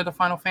with one of the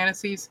Final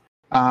Fantasies,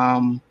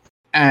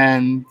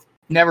 and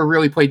never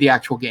really played the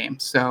actual game.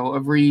 So a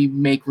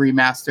remake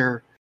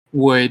remaster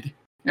would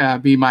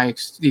be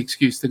the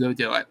excuse to go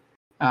do it.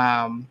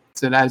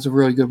 So that is a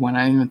really good one.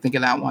 I didn't even think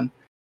of that one.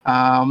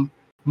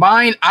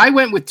 Mine, I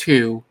went with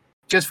two,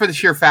 just for the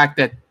sheer fact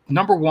that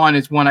number one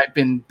is one I've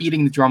been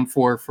beating the drum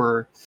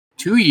for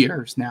 2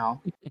 years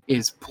now,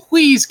 is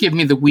please give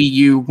me the Wii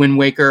U Wind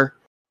Waker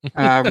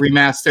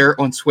remaster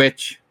on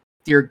Switch.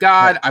 Dear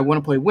God, I want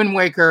to play Wind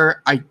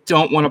Waker. I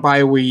don't want to buy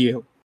a Wii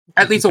U.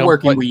 At least a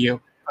working Wii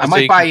U. I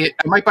might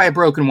buy a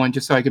broken one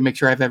just so I can make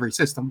sure I have every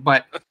system,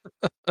 but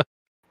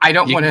I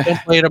don't want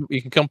to.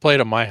 You can come play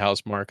it at my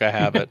house, Mark. I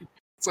have it.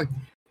 It's like,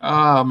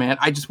 oh man,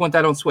 I just want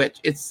that on Switch.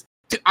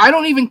 I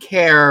don't even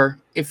care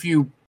if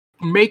you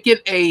make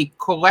it a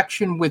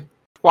collection with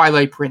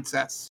Twilight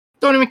Princess.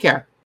 Don't even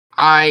care.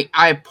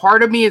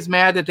 Part of me is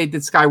mad that they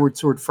did Skyward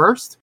Sword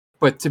first,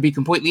 but to be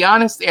completely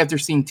honest, after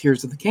seeing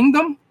Tears of the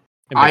Kingdom,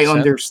 I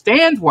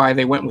understand why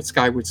they went with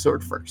Skyward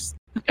Sword first.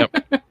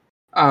 Yep.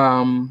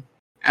 I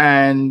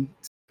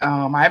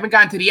haven't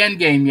gotten to the end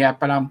game yet,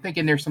 but I'm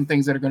thinking there's some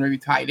things that are going to be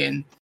tied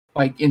in,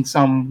 like in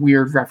some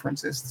weird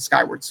references to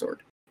Skyward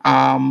Sword.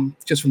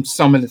 Just from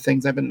some of the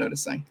things I've been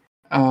noticing.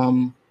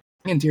 In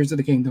Tears of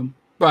the Kingdom.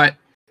 But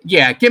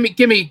yeah, give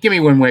me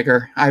Wind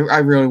Waker. I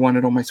really want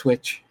it on my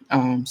Switch.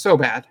 So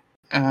bad.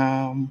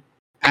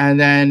 And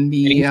then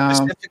you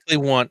specifically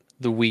want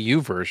the Wii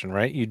U version,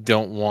 right? You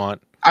don't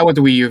want. I want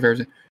the Wii U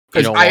version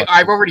because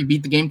I've already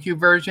beat the GameCube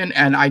version,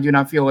 and I do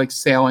not feel like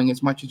sailing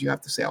as much as you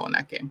have to sail in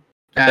that game.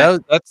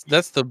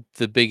 That's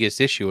the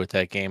biggest issue with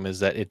that game, is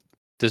that it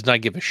does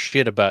not give a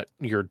shit about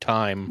your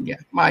time. Yeah,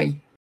 my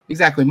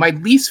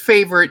least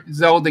favorite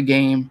Zelda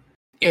game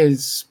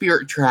is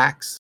Spirit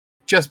Tracks,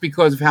 just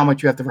because of how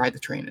much you have to ride the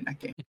train in that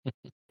game.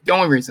 The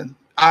only reason.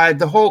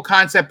 The whole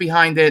concept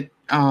behind it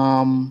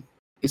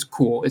is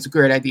cool. It's a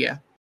great idea.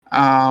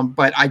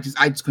 But I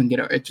just couldn't get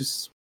it. It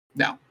just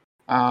no.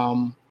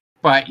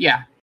 But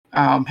yeah.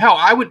 Hell,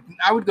 I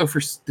would go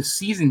for the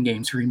Season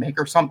Games remake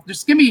or something.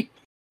 Just give me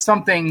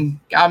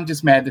something. I'm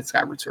just mad that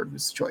Skyward Sword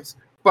was the choice.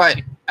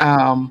 But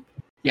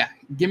yeah,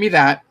 give me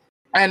that.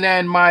 And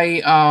then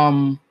my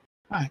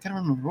I gotta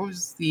remember what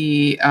was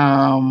the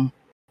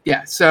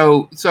yeah.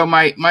 So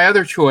my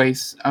other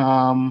choice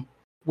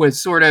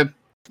was sort of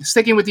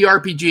sticking with the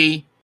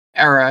RPG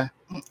era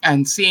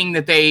and seeing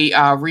that they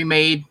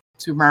remade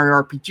Super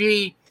Mario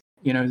RPG.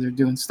 They're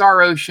doing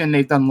Star Ocean.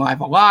 They've done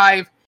Live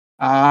Alive.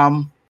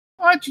 Why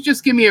don't you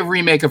just give me a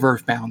remake of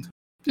Earthbound?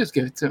 Just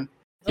give it to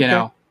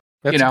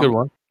That's a good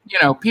one.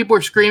 People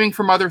are screaming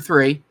for Mother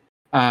 3.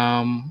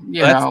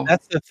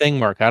 That's the thing,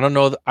 Mark. I don't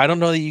know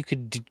that you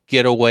could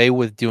get away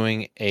with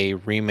doing a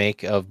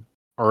remake of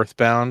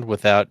Earthbound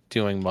without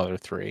doing Mother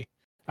 3.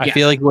 I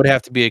feel like it would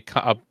have to be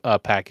a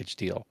package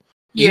deal.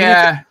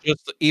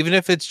 Even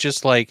if it's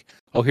just like,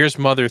 oh, here's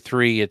Mother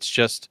 3. It's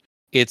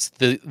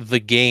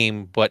the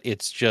game, but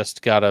it's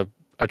just got a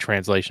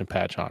translation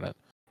patch on it.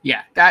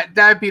 Yeah,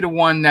 that'd be the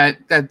one that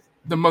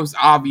the most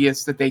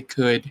obvious that they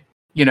could,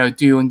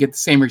 do and get the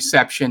same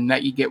reception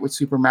that you get with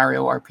Super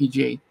Mario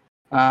RPG.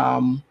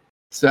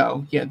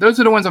 So yeah, those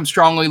are the ones I'm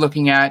strongly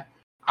looking at.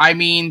 I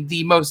mean,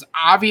 the most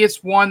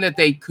obvious one that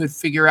they could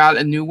figure out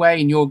a new way,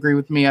 and you'll agree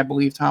with me, I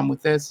believe, Tom,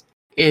 with this,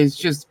 is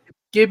just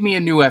give me a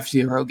new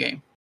F-Zero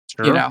game.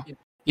 Sure.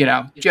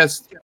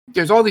 Just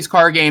there's all these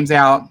car games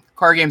out.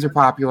 Car games are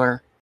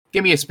popular.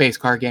 Give me a space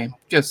car game.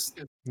 Just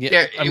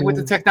with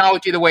the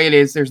technology the way it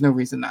is, there's no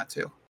reason not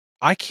to.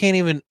 I can't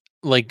even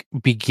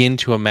begin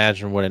to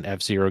imagine what an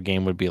F-Zero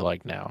game would be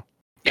like now.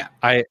 Yeah.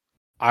 I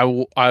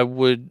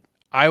would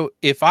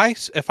if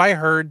I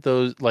heard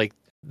those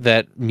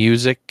that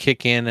music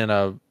kick in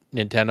a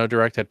Nintendo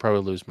Direct, I'd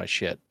probably lose my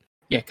shit.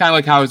 Yeah, kind of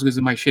like how I was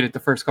losing my shit at the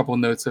first couple of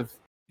notes of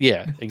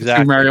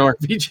exactly Super Mario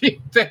RPG.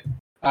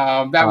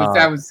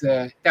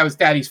 That was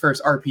Daddy's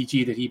first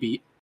RPG that he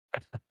beat.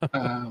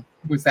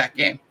 Was that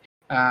game,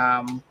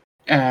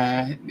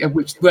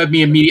 which led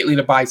me immediately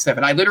to buy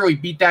 7. I literally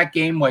beat that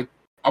game like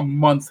a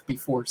month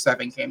before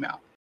 7 came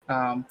out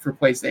for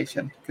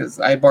PlayStation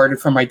because I borrowed it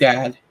from my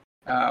dad,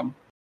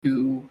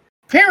 who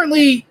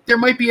apparently there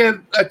might be a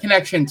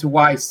connection to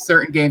why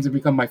certain games have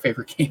become my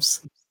favorite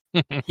games.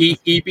 He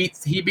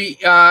beat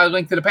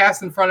Link to the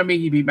Past in front of me.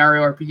 He beat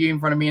Mario RPG in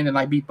front of me, and then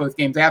I beat both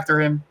games after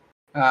him,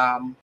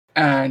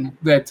 and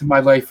led to my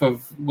life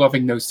of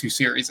loving those two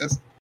series.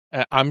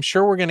 I'm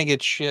sure we're gonna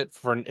get shit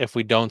for if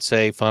we don't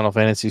say Final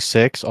Fantasy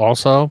VI.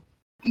 Also,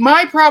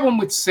 my problem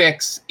with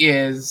 6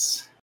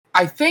 is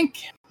I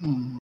think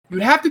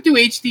you'd have to do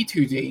HD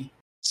 2D.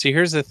 see,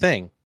 here's the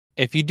thing: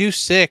 if you do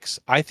 6,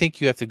 I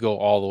think you have to go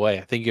all the way.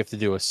 I think you have to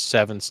do a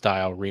 7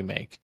 style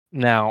remake.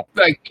 Now,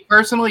 Like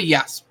personally,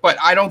 yes, but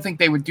I don't think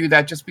they would do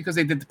that just because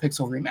they did the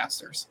Pixel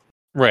remasters.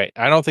 right?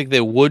 I don't think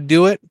they would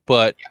do it,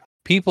 but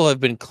people have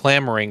been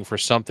clamoring for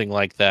something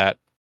like that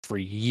for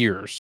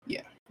years.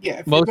 Yeah.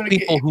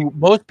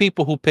 Most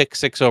people who pick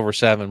 6 over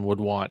 7 would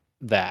want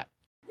that.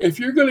 If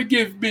you're gonna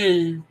give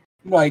me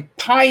like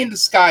pie in the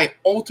sky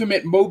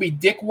ultimate Moby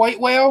Dick white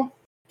whale,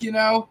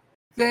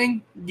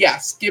 thing,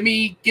 yes, give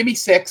me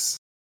 6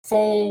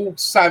 full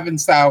 7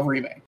 style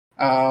remake.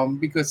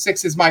 Because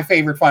 6 is my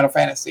favorite Final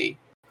Fantasy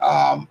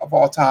of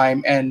all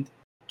time, and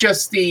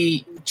just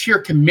the sheer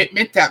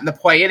commitment to having to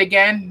play it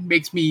again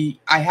makes me.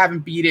 I haven't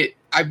beat it.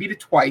 I beat it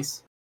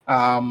twice,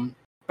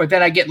 but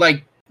then I get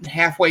like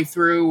halfway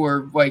through,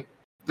 or like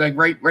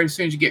right as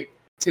soon as you get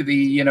to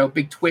the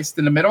big twist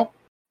in the middle,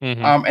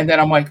 and then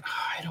I'm like,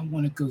 I don't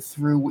want to go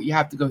through what you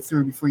have to go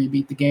through before you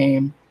beat the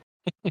game.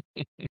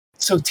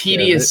 So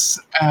tedious.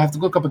 I have to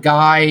look up a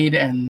guide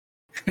and.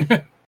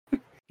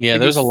 Yeah,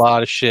 there's a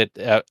lot of shit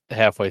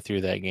halfway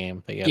through that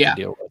game that you have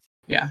to deal with.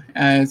 Yeah,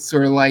 and it's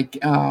sort of like,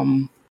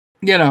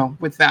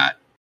 with that.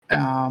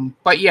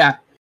 But yeah,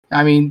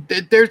 I mean,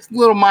 there's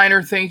little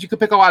minor things. You could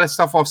pick a lot of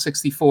stuff off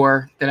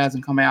 64 that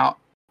hasn't come out.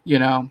 You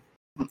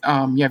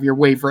have your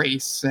Wave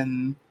Race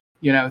and,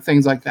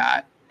 things like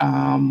that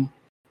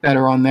that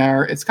are on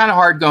there. It's kind of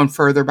hard going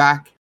further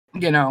back,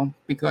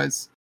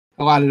 because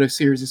a lot of those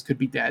series could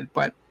be dead.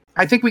 But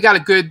I think we got a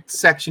good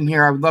section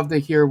here. I would love to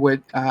hear what...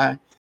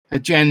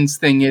 Jen's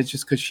thing is,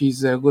 just because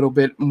she's a little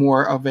bit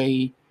more of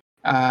a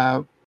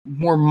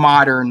more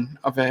modern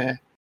of a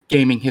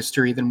gaming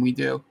history than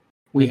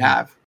we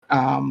have.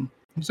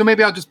 So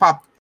maybe I'll just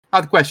pop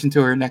out the question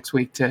to her next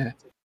week at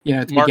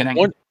the Mark,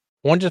 beginning.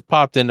 One just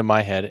popped into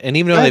my head, and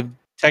even though they've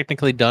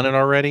technically done it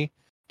already,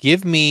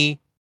 give me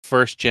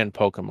first gen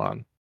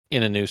Pokemon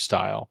in a new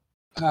style.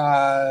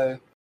 We're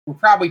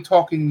probably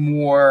talking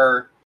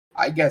more,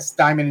 I guess,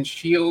 Diamond and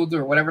Shield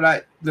or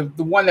whatever the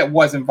one that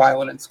wasn't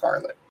Violet and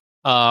Scarlet.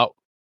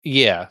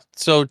 Yeah.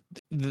 So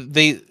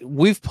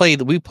we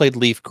played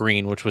Leaf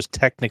Green, which was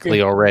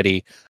technically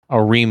already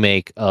a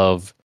remake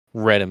of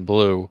Red and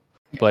Blue.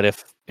 Yeah. But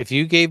if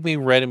you gave me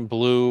Red and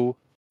Blue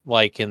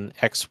like in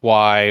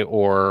XY,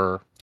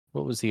 or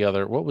what was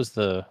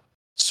the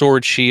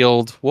Sword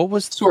Shield? What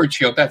was Sword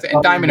Shield? That's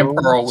and Diamond and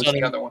Pearl was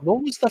the other one.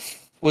 What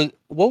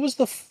was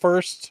the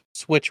first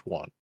Switch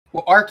one?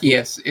 Well,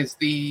 Arceus is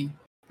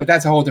but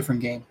that's a whole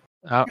different game.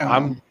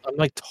 I'm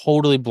like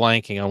totally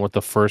blanking on what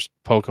the first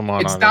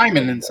Pokemon. It's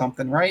Diamond and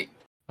something, right?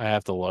 I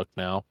have to look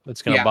now.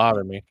 It's gonna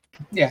bother me.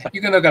 Yeah,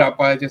 you can look it up.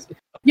 But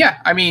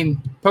I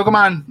mean,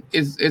 Pokemon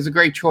is a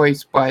great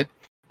choice, but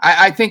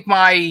I think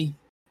my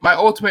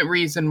ultimate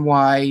reason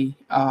why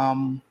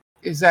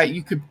is that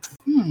you could.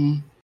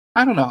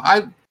 I don't know.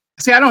 I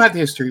don't have the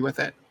history with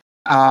it,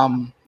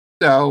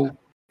 so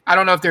I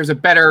don't know if there's a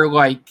better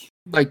like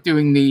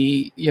doing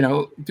the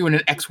doing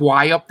an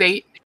XY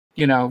update.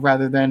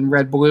 Rather than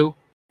Red Blue,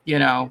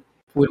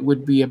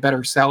 would be a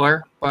better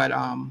seller. But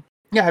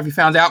have you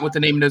found out what the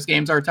name of those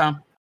games are,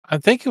 Tom? I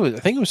think it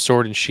was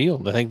Sword and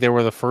Shield. I think they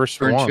were the first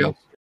Sword one. And Shield.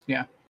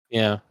 Yeah.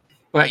 Yeah.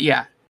 But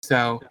yeah,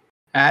 so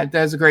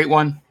that's a great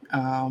one.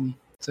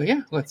 So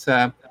yeah,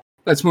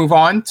 let's move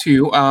on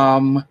to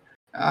or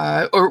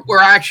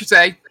I should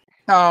say,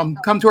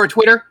 come to our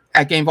Twitter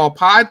at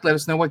GameVaultPod. Let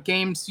us know what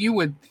games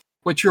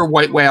what's your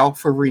white whale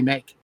for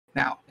remake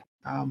now.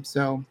 All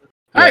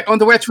right, on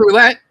the Retro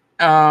Roulette.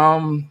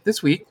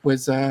 This week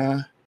was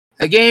a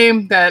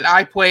game that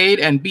I played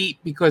and beat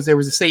because there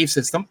was a save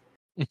system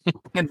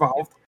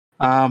involved.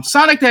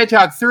 Sonic the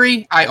Hedgehog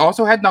 3. I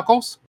also had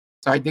Knuckles,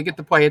 so I did get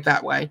to play it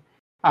that way.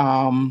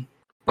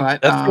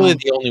 But that's really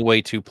the only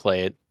way to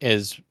play it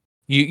is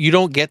you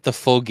don't get the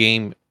full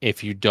game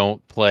if you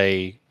don't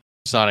play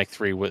Sonic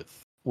 3 without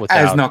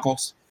as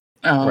Knuckles.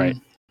 Right.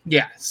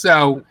 Yeah.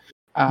 So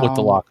with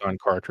the lock-on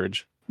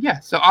cartridge. Yeah.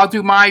 So I'll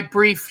do my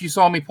brief. You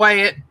saw me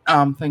play it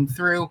thing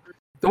through.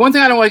 The one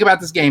thing I don't like about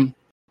this game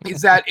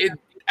is that it,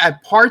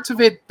 at parts of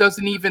it,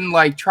 doesn't even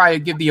like try to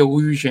give the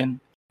illusion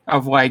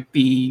of like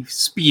the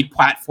speed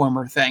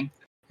platformer thing.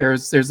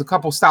 There's a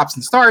couple stops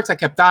and starts. I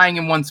kept dying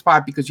in one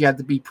spot because you had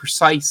to be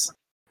precise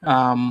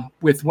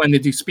with when to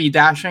do speed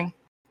dashing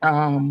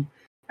and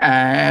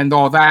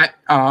all that.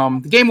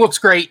 The game looks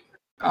great.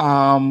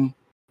 The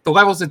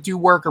levels that do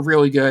work are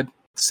really good.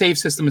 The save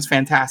system is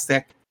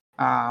fantastic.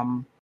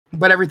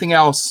 But everything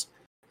else,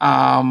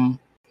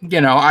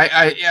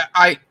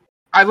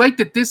 I like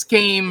that this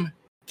game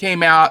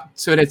came out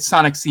so that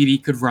Sonic CD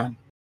could run.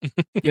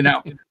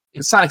 The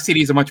Sonic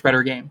CD is a much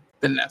better game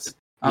than this.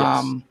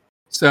 Yes.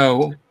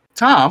 So,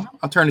 Tom,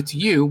 I'll turn it to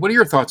you. What are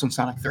your thoughts on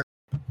Sonic 3?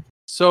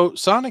 So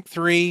Sonic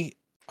 3,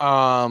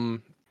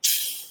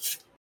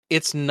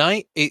 it's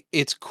nice.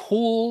 It's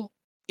cool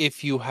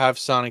if you have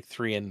Sonic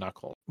 3 and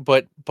Knuckles,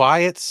 but by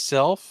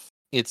itself,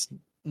 it's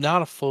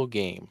not a full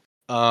game.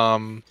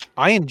 I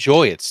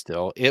enjoy it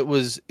still.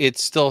 It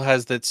still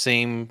has that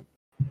same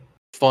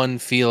fun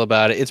feel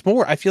about it.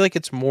 I feel like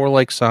it's more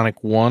like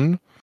Sonic 1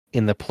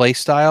 in the play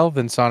style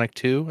than Sonic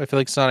 2. I feel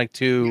like Sonic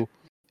 2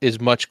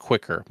 is much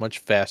quicker, much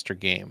faster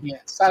game. Yeah,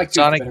 Sonic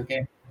 2 is a better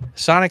game.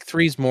 Sonic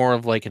 3 is more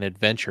of like an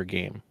adventure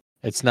game.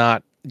 It's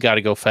not got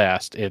to go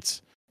fast.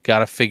 It's got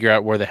to figure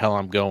out where the hell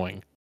I'm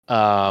going.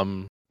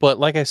 But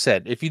like I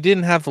said, if you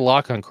didn't have the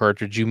lock-on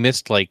cartridge, you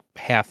missed like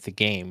half the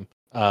game.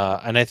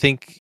 And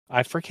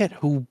I forget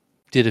who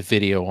did a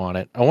video on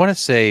it. I want to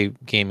say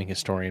Gaming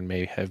Historian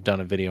may have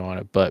done a video on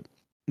it, but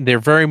they're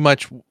very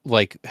much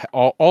like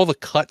all the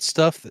cut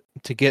stuff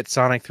to get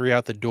Sonic 3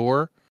 out the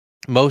door.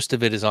 Most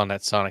of it is on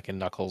that Sonic and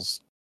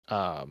Knuckles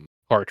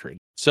cartridge.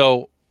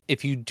 So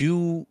if you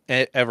do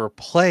ever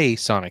play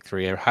Sonic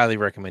 3, I highly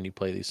recommend you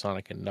play the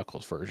Sonic and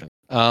Knuckles version.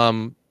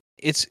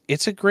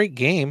 It's a great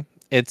game.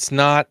 It's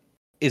not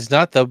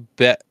the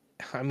best.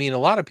 I mean, a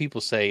lot of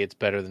people say it's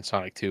better than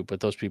Sonic 2, but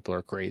those people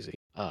are crazy.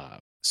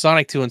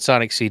 Sonic 2 and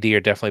Sonic CD are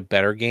definitely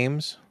better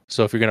games.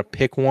 So if you're going to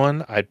pick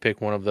one, I'd pick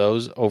one of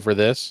those over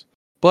this.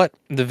 But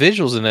the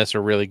visuals in this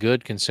are really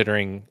good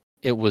considering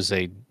it was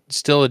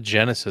still a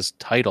Genesis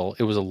title.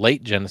 It was a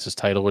late Genesis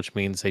title, which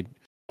means they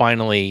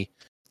finally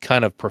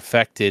kind of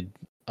perfected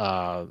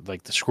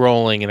like the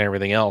scrolling and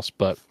everything else,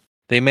 but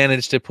they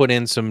managed to put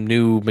in some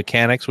new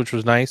mechanics, which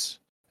was nice.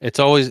 It's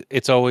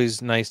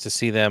always nice to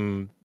see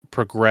them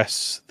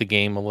progress the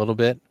game a little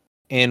bit.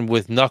 And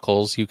with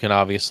Knuckles, you can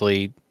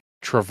obviously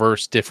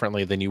traverse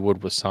differently than you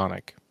would with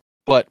Sonic.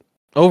 But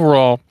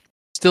overall,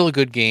 still a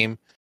good game.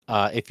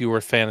 If you were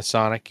a fan of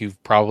Sonic,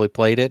 you've probably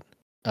played it.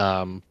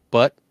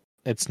 But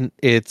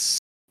it's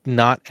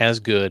not as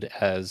good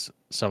as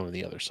some of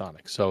the other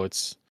Sonics. So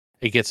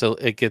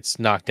it gets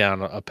knocked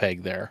down a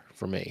peg there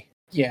for me.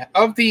 Yeah,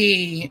 of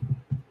the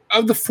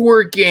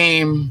 4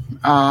 game,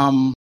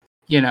 that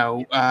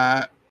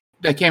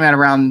came out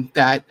around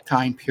that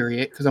time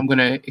period, because I'm going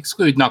to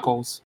exclude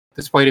Knuckles,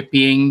 despite it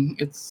being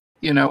its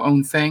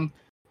own thing.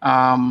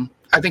 I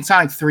think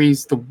Sonic 3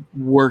 is the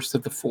worst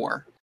of the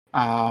 4.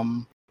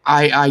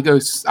 I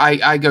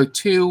go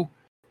 2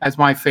 as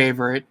my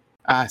favorite.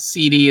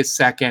 CD is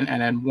second,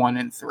 and then 1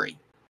 and 3.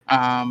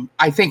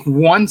 I think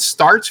 1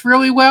 starts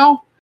really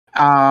well,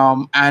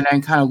 and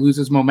then kind of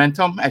loses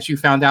momentum, as you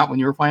found out when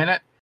you were playing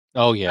it.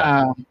 Oh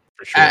yeah,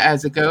 for sure.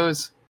 As it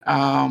goes,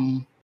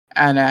 and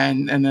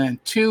then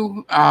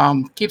 2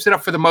 keeps it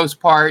up for the most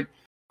part.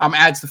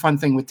 Adds the fun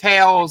thing with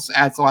Tails.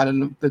 Adds a lot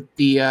of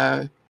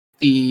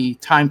the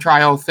time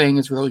trial thing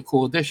is a really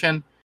cool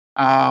addition.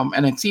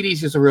 And then CD is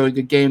just a really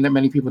good game that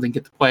many people didn't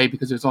get to play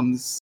because it was on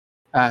this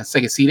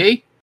Sega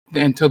CD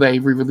until they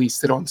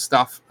re-released it on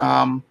stuff,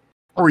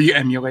 or you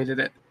emulated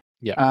it.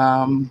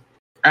 Yeah.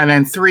 And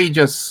then 3,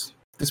 just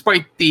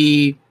despite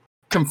the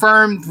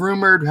confirmed,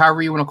 rumored,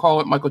 however you want to call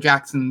it, Michael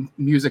Jackson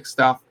music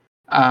stuff,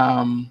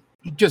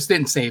 just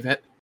didn't save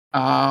it.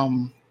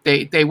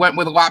 They went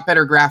with a lot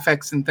better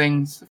graphics and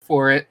things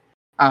for it,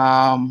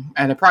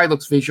 and it probably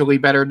looks visually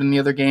better than the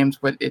other games,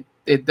 but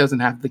it doesn't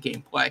have the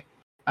gameplay.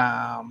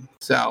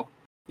 So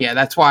yeah,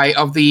 that's why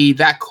of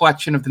that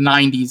collection of the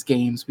 90s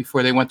games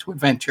before they went to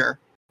Adventure,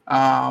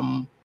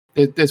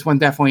 this one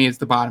definitely is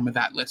the bottom of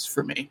that list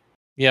for me.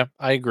 Yeah,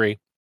 I agree.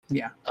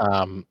 Yeah.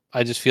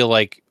 I just feel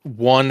like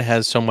 1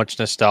 has so much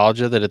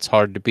nostalgia that it's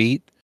hard to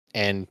beat,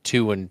 and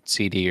 2 and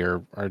CD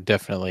are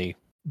definitely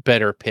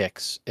better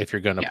picks if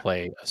you're going to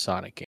play a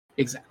Sonic game.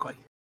 Exactly.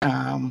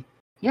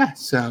 Yeah,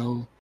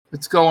 so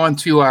let's go on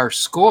to our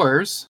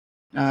scores.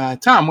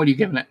 Tom, what are you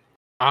giving it?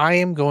 I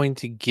am going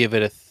to give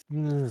it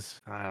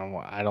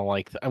I don't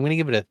like that. I'm going to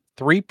give it a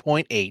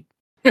 3.8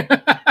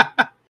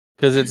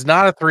 because it's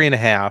not a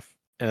 3.5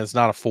 and it's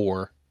not a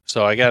 4.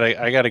 So I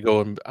gotta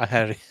go and I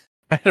had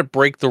to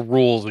break the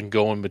rules and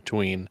go in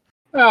between.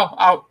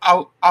 Well,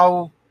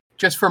 I'll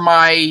just for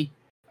my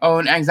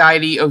own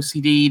anxiety,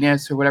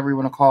 OCD-ness, or whatever you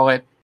want to call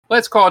it,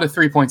 let's call it a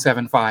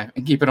 3.75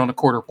 and keep it on a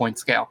quarter point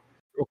scale.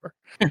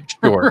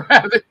 Sure.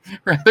 rather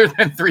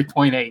than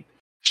 3.8.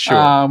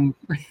 Sure.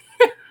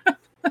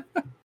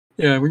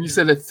 Yeah, when you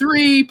said a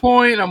 3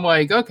 point, I'm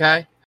like,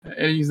 okay.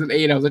 And you said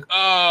 8, I was like,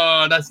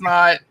 oh, that's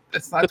not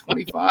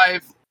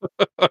 25.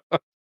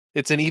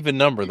 It's an even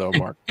number though,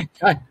 Mark.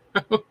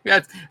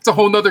 It's a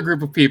whole nother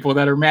group of people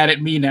that are mad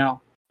at me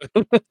now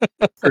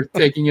for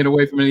taking it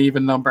away from an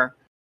even number.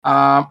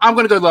 I'm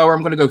going to go lower.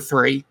 I'm going to go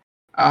 3.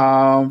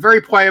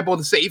 Very playable.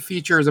 The save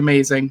feature is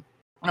amazing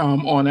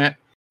on it.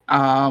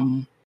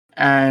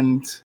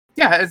 And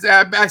yeah,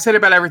 I said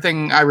about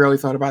everything I really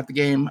thought about the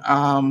game.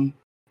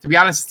 To be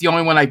honest, it's the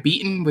only one I've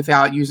beaten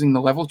without using the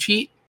level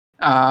cheat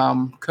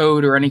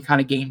code or any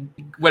kind of game,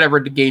 whatever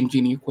the Game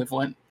Genie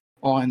equivalent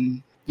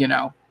on,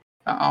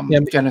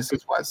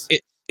 Genesis was.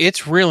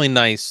 It's really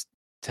nice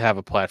to have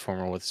a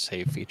platformer with a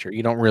save feature.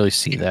 You don't really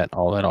see that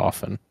all that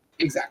often.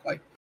 Exactly.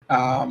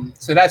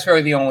 So that's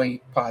really the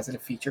only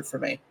positive feature for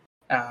me.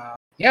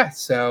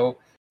 So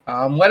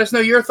let us know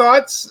your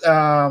thoughts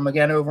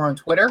again over on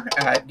Twitter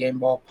at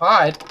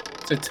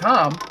GameBallPod. So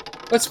Tom,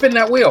 let's spin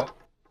that wheel.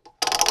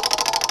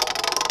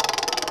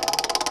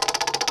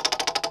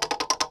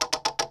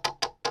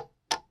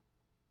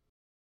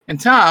 And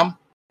Tom,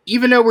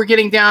 even though we're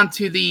getting down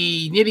to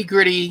the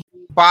nitty-gritty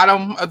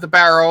bottom of the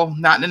barrel,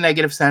 not in a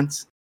negative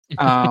sense,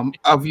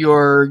 of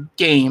your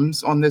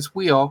games on this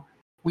wheel,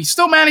 we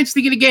still managed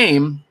to get a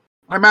game.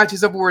 Our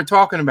matches up what we're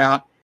talking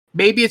about.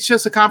 Maybe it's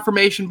just a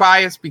confirmation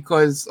bias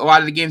because a lot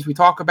of the games we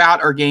talk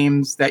about are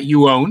games that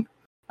you own.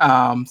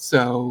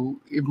 So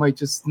it might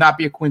just not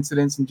be a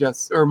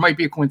coincidence or it might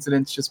be a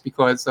coincidence just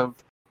because of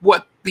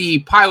what the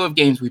pile of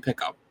games we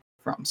pick up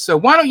from. So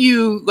why don't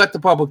you let the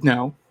public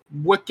know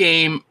what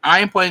game I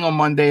am playing on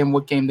Monday and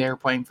what game they are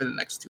playing for the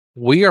next 2.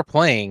 We are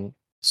playing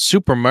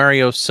Super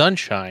Mario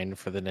Sunshine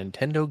for the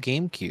Nintendo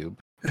GameCube.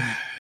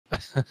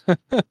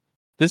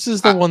 This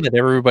is the one that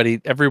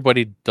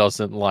everybody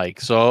doesn't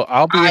like. So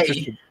I'll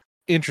be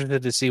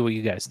interested to see what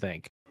you guys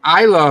think.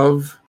 I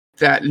love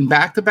that in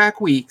back-to-back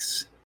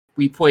weeks,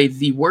 we played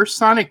the worst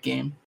Sonic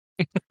game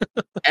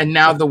and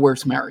now the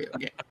worst Mario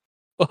game.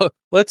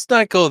 Let's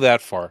not go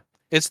that far.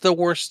 It's the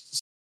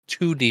worst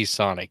 2D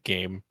Sonic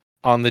game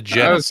on the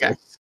Genesis. Okay.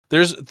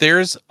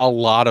 There's a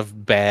lot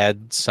of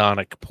bad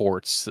Sonic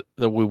ports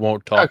that we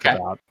won't talk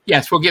about.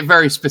 Yes, we'll get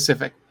very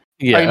specific.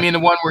 Yeah. Oh, you mean the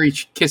one where he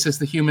kisses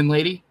the human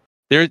lady?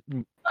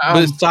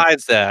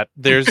 Besides that,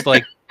 there's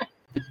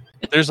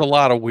there's a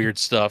lot of weird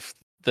stuff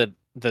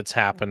that's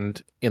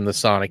happened in the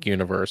Sonic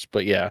universe.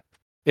 But yeah,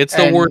 it's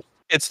the worst.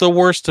 It's the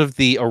worst of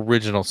the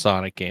original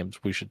Sonic games,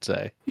 we should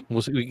say.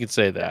 We could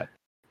say that.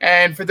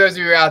 And for those of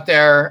you out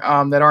there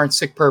that aren't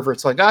sick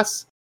perverts like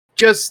us,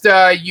 just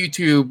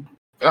YouTube.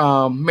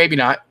 Maybe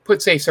not.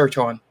 Put safe search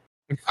on.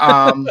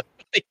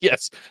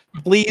 Yes,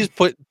 please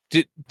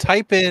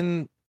type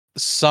in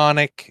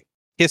Sonic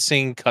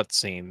kissing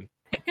cutscene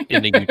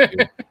into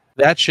YouTube.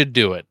 That should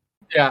do it.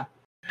 Yeah.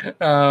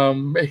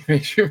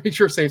 Make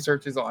sure safe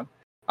search is on.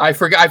 I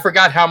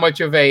forgot how much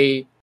of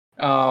a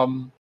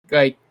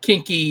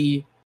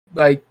kinky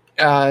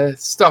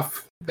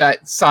stuff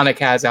that Sonic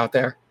has out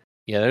there.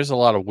 Yeah, there's a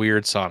lot of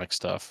weird Sonic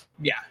stuff.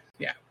 Yeah,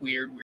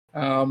 weird.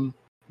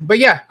 But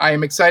yeah, I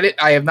am excited.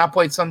 I have not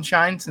played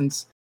Sunshine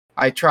since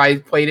I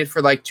played it for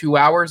like 2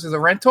 hours as a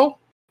rental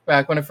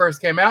back when it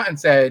first came out and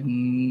said,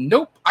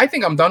 nope, I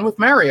think I'm done with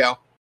Mario.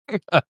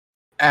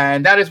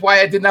 And that is why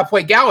I did not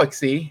play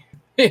Galaxy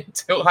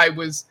until it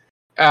was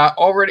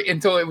already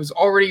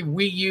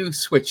Wii U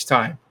Switch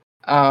time.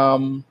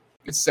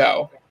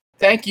 So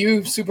thank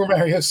you, Super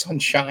Mario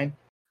Sunshine,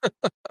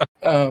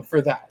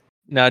 for that.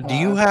 Now, do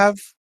you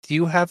have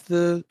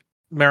the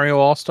Mario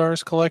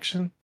All-Stars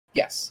collection?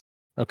 Yes.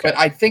 Okay. But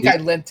I think I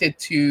lent it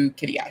to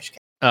Kitty Ashcat.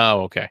 Oh,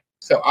 okay.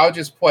 So I'll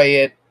just play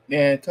it in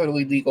a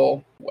totally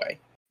legal way.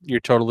 You're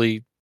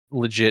totally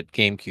legit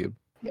GameCube.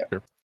 Yeah.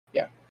 Sure.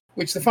 Yeah.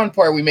 Which the fun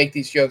part, we make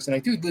these jokes, and I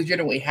do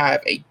legitimately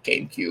have a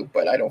GameCube,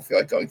 but I don't feel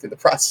like going through the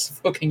process of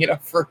hooking it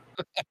up for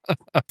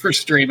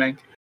streaming.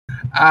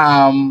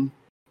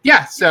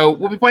 Yeah, so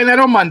we'll be playing that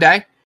on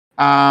Monday.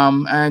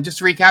 And just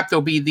to recap,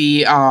 there'll be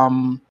the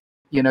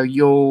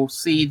you'll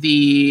see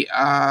the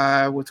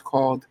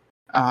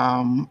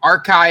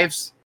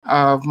archives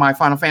of my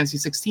Final Fantasy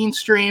 16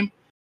 stream.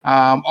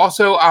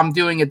 Also, I'm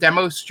doing a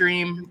demo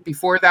stream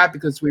before that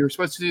because we were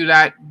supposed to do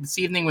that this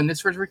evening when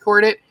this was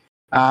recorded,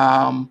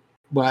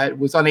 but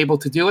was unable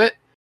to do it.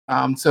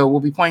 So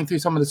we'll be playing through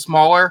some of the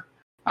smaller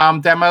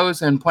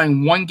demos and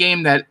playing one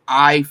game that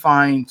I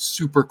find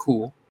super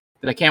cool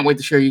that I can't wait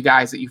to show you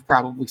guys that you've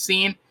probably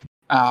seen.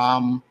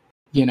 Since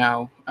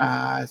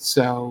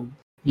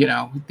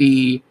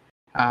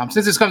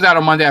this comes out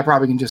on Monday, I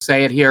probably can just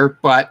say it here.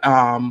 But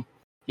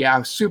yeah, I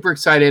was super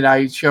excited.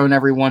 I've shown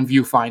everyone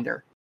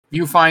Viewfinder.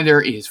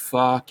 Viewfinder is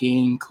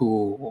fucking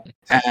cool,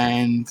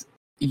 and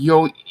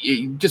you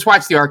just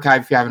watch the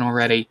archive if you haven't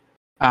already.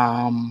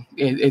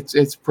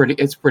 It's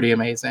pretty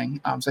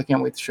amazing. So I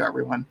can't wait to show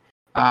everyone.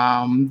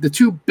 The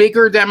two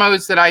bigger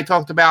demos that I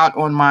talked about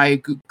on my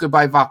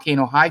Goodbye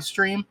Volcano High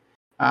stream,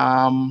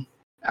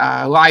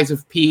 Lies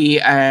of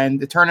P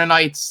and Eterna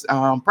Nights.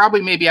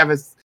 Probably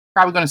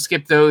going to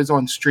skip those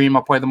on stream.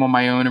 I'll play them on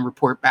my own and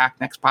report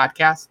back next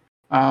podcast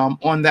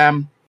on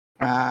them.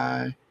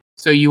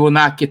 So you will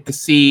not get to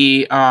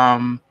see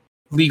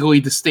legally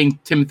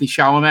distinct Timothy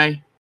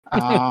Chalamet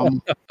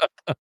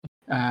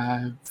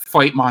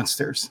fight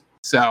monsters.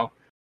 So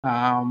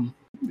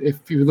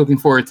if you're looking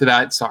forward to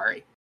that,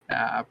 sorry.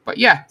 But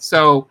yeah,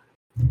 so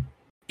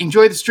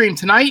enjoy the stream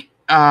tonight.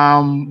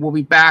 We'll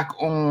be back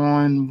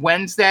on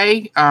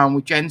Wednesday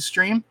with Jen's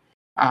stream.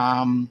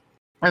 And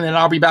then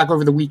I'll be back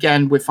over the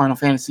weekend with Final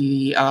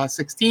Fantasy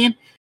 16.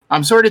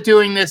 I'm sort of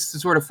doing this to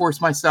sort of force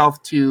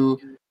myself to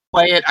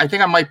play it. I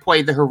think I might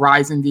play the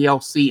Horizon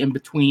DLC in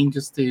between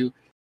just to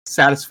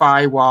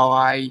satisfy while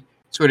I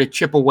sort of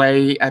chip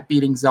away at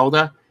beating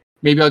Zelda.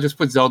 Maybe I'll just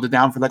put Zelda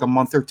down for like a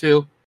month or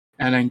two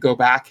and then go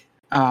back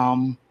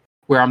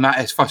where I'm not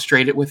as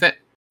frustrated with it.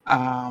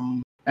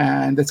 And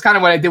that's kind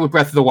of what I did with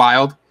Breath of the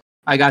Wild.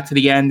 I got to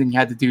the end and you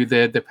had to do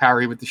the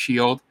parry with the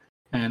shield,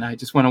 and I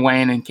just went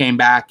away and then came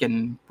back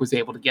and was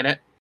able to get it.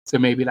 So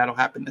maybe that'll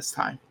happen this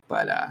time.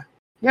 But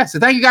yeah, so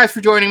thank you guys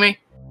for joining me,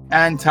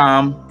 and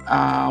Tom,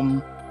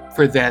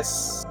 for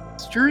this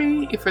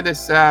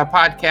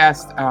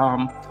podcast.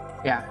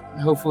 Yeah,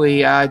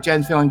 hopefully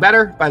Jen's feeling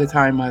better by the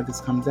time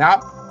this comes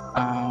out,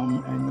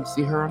 and you'll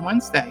see her on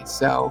Wednesday.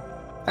 So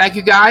thank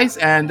you guys,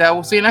 and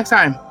we'll see you next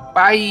time.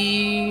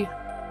 Bye.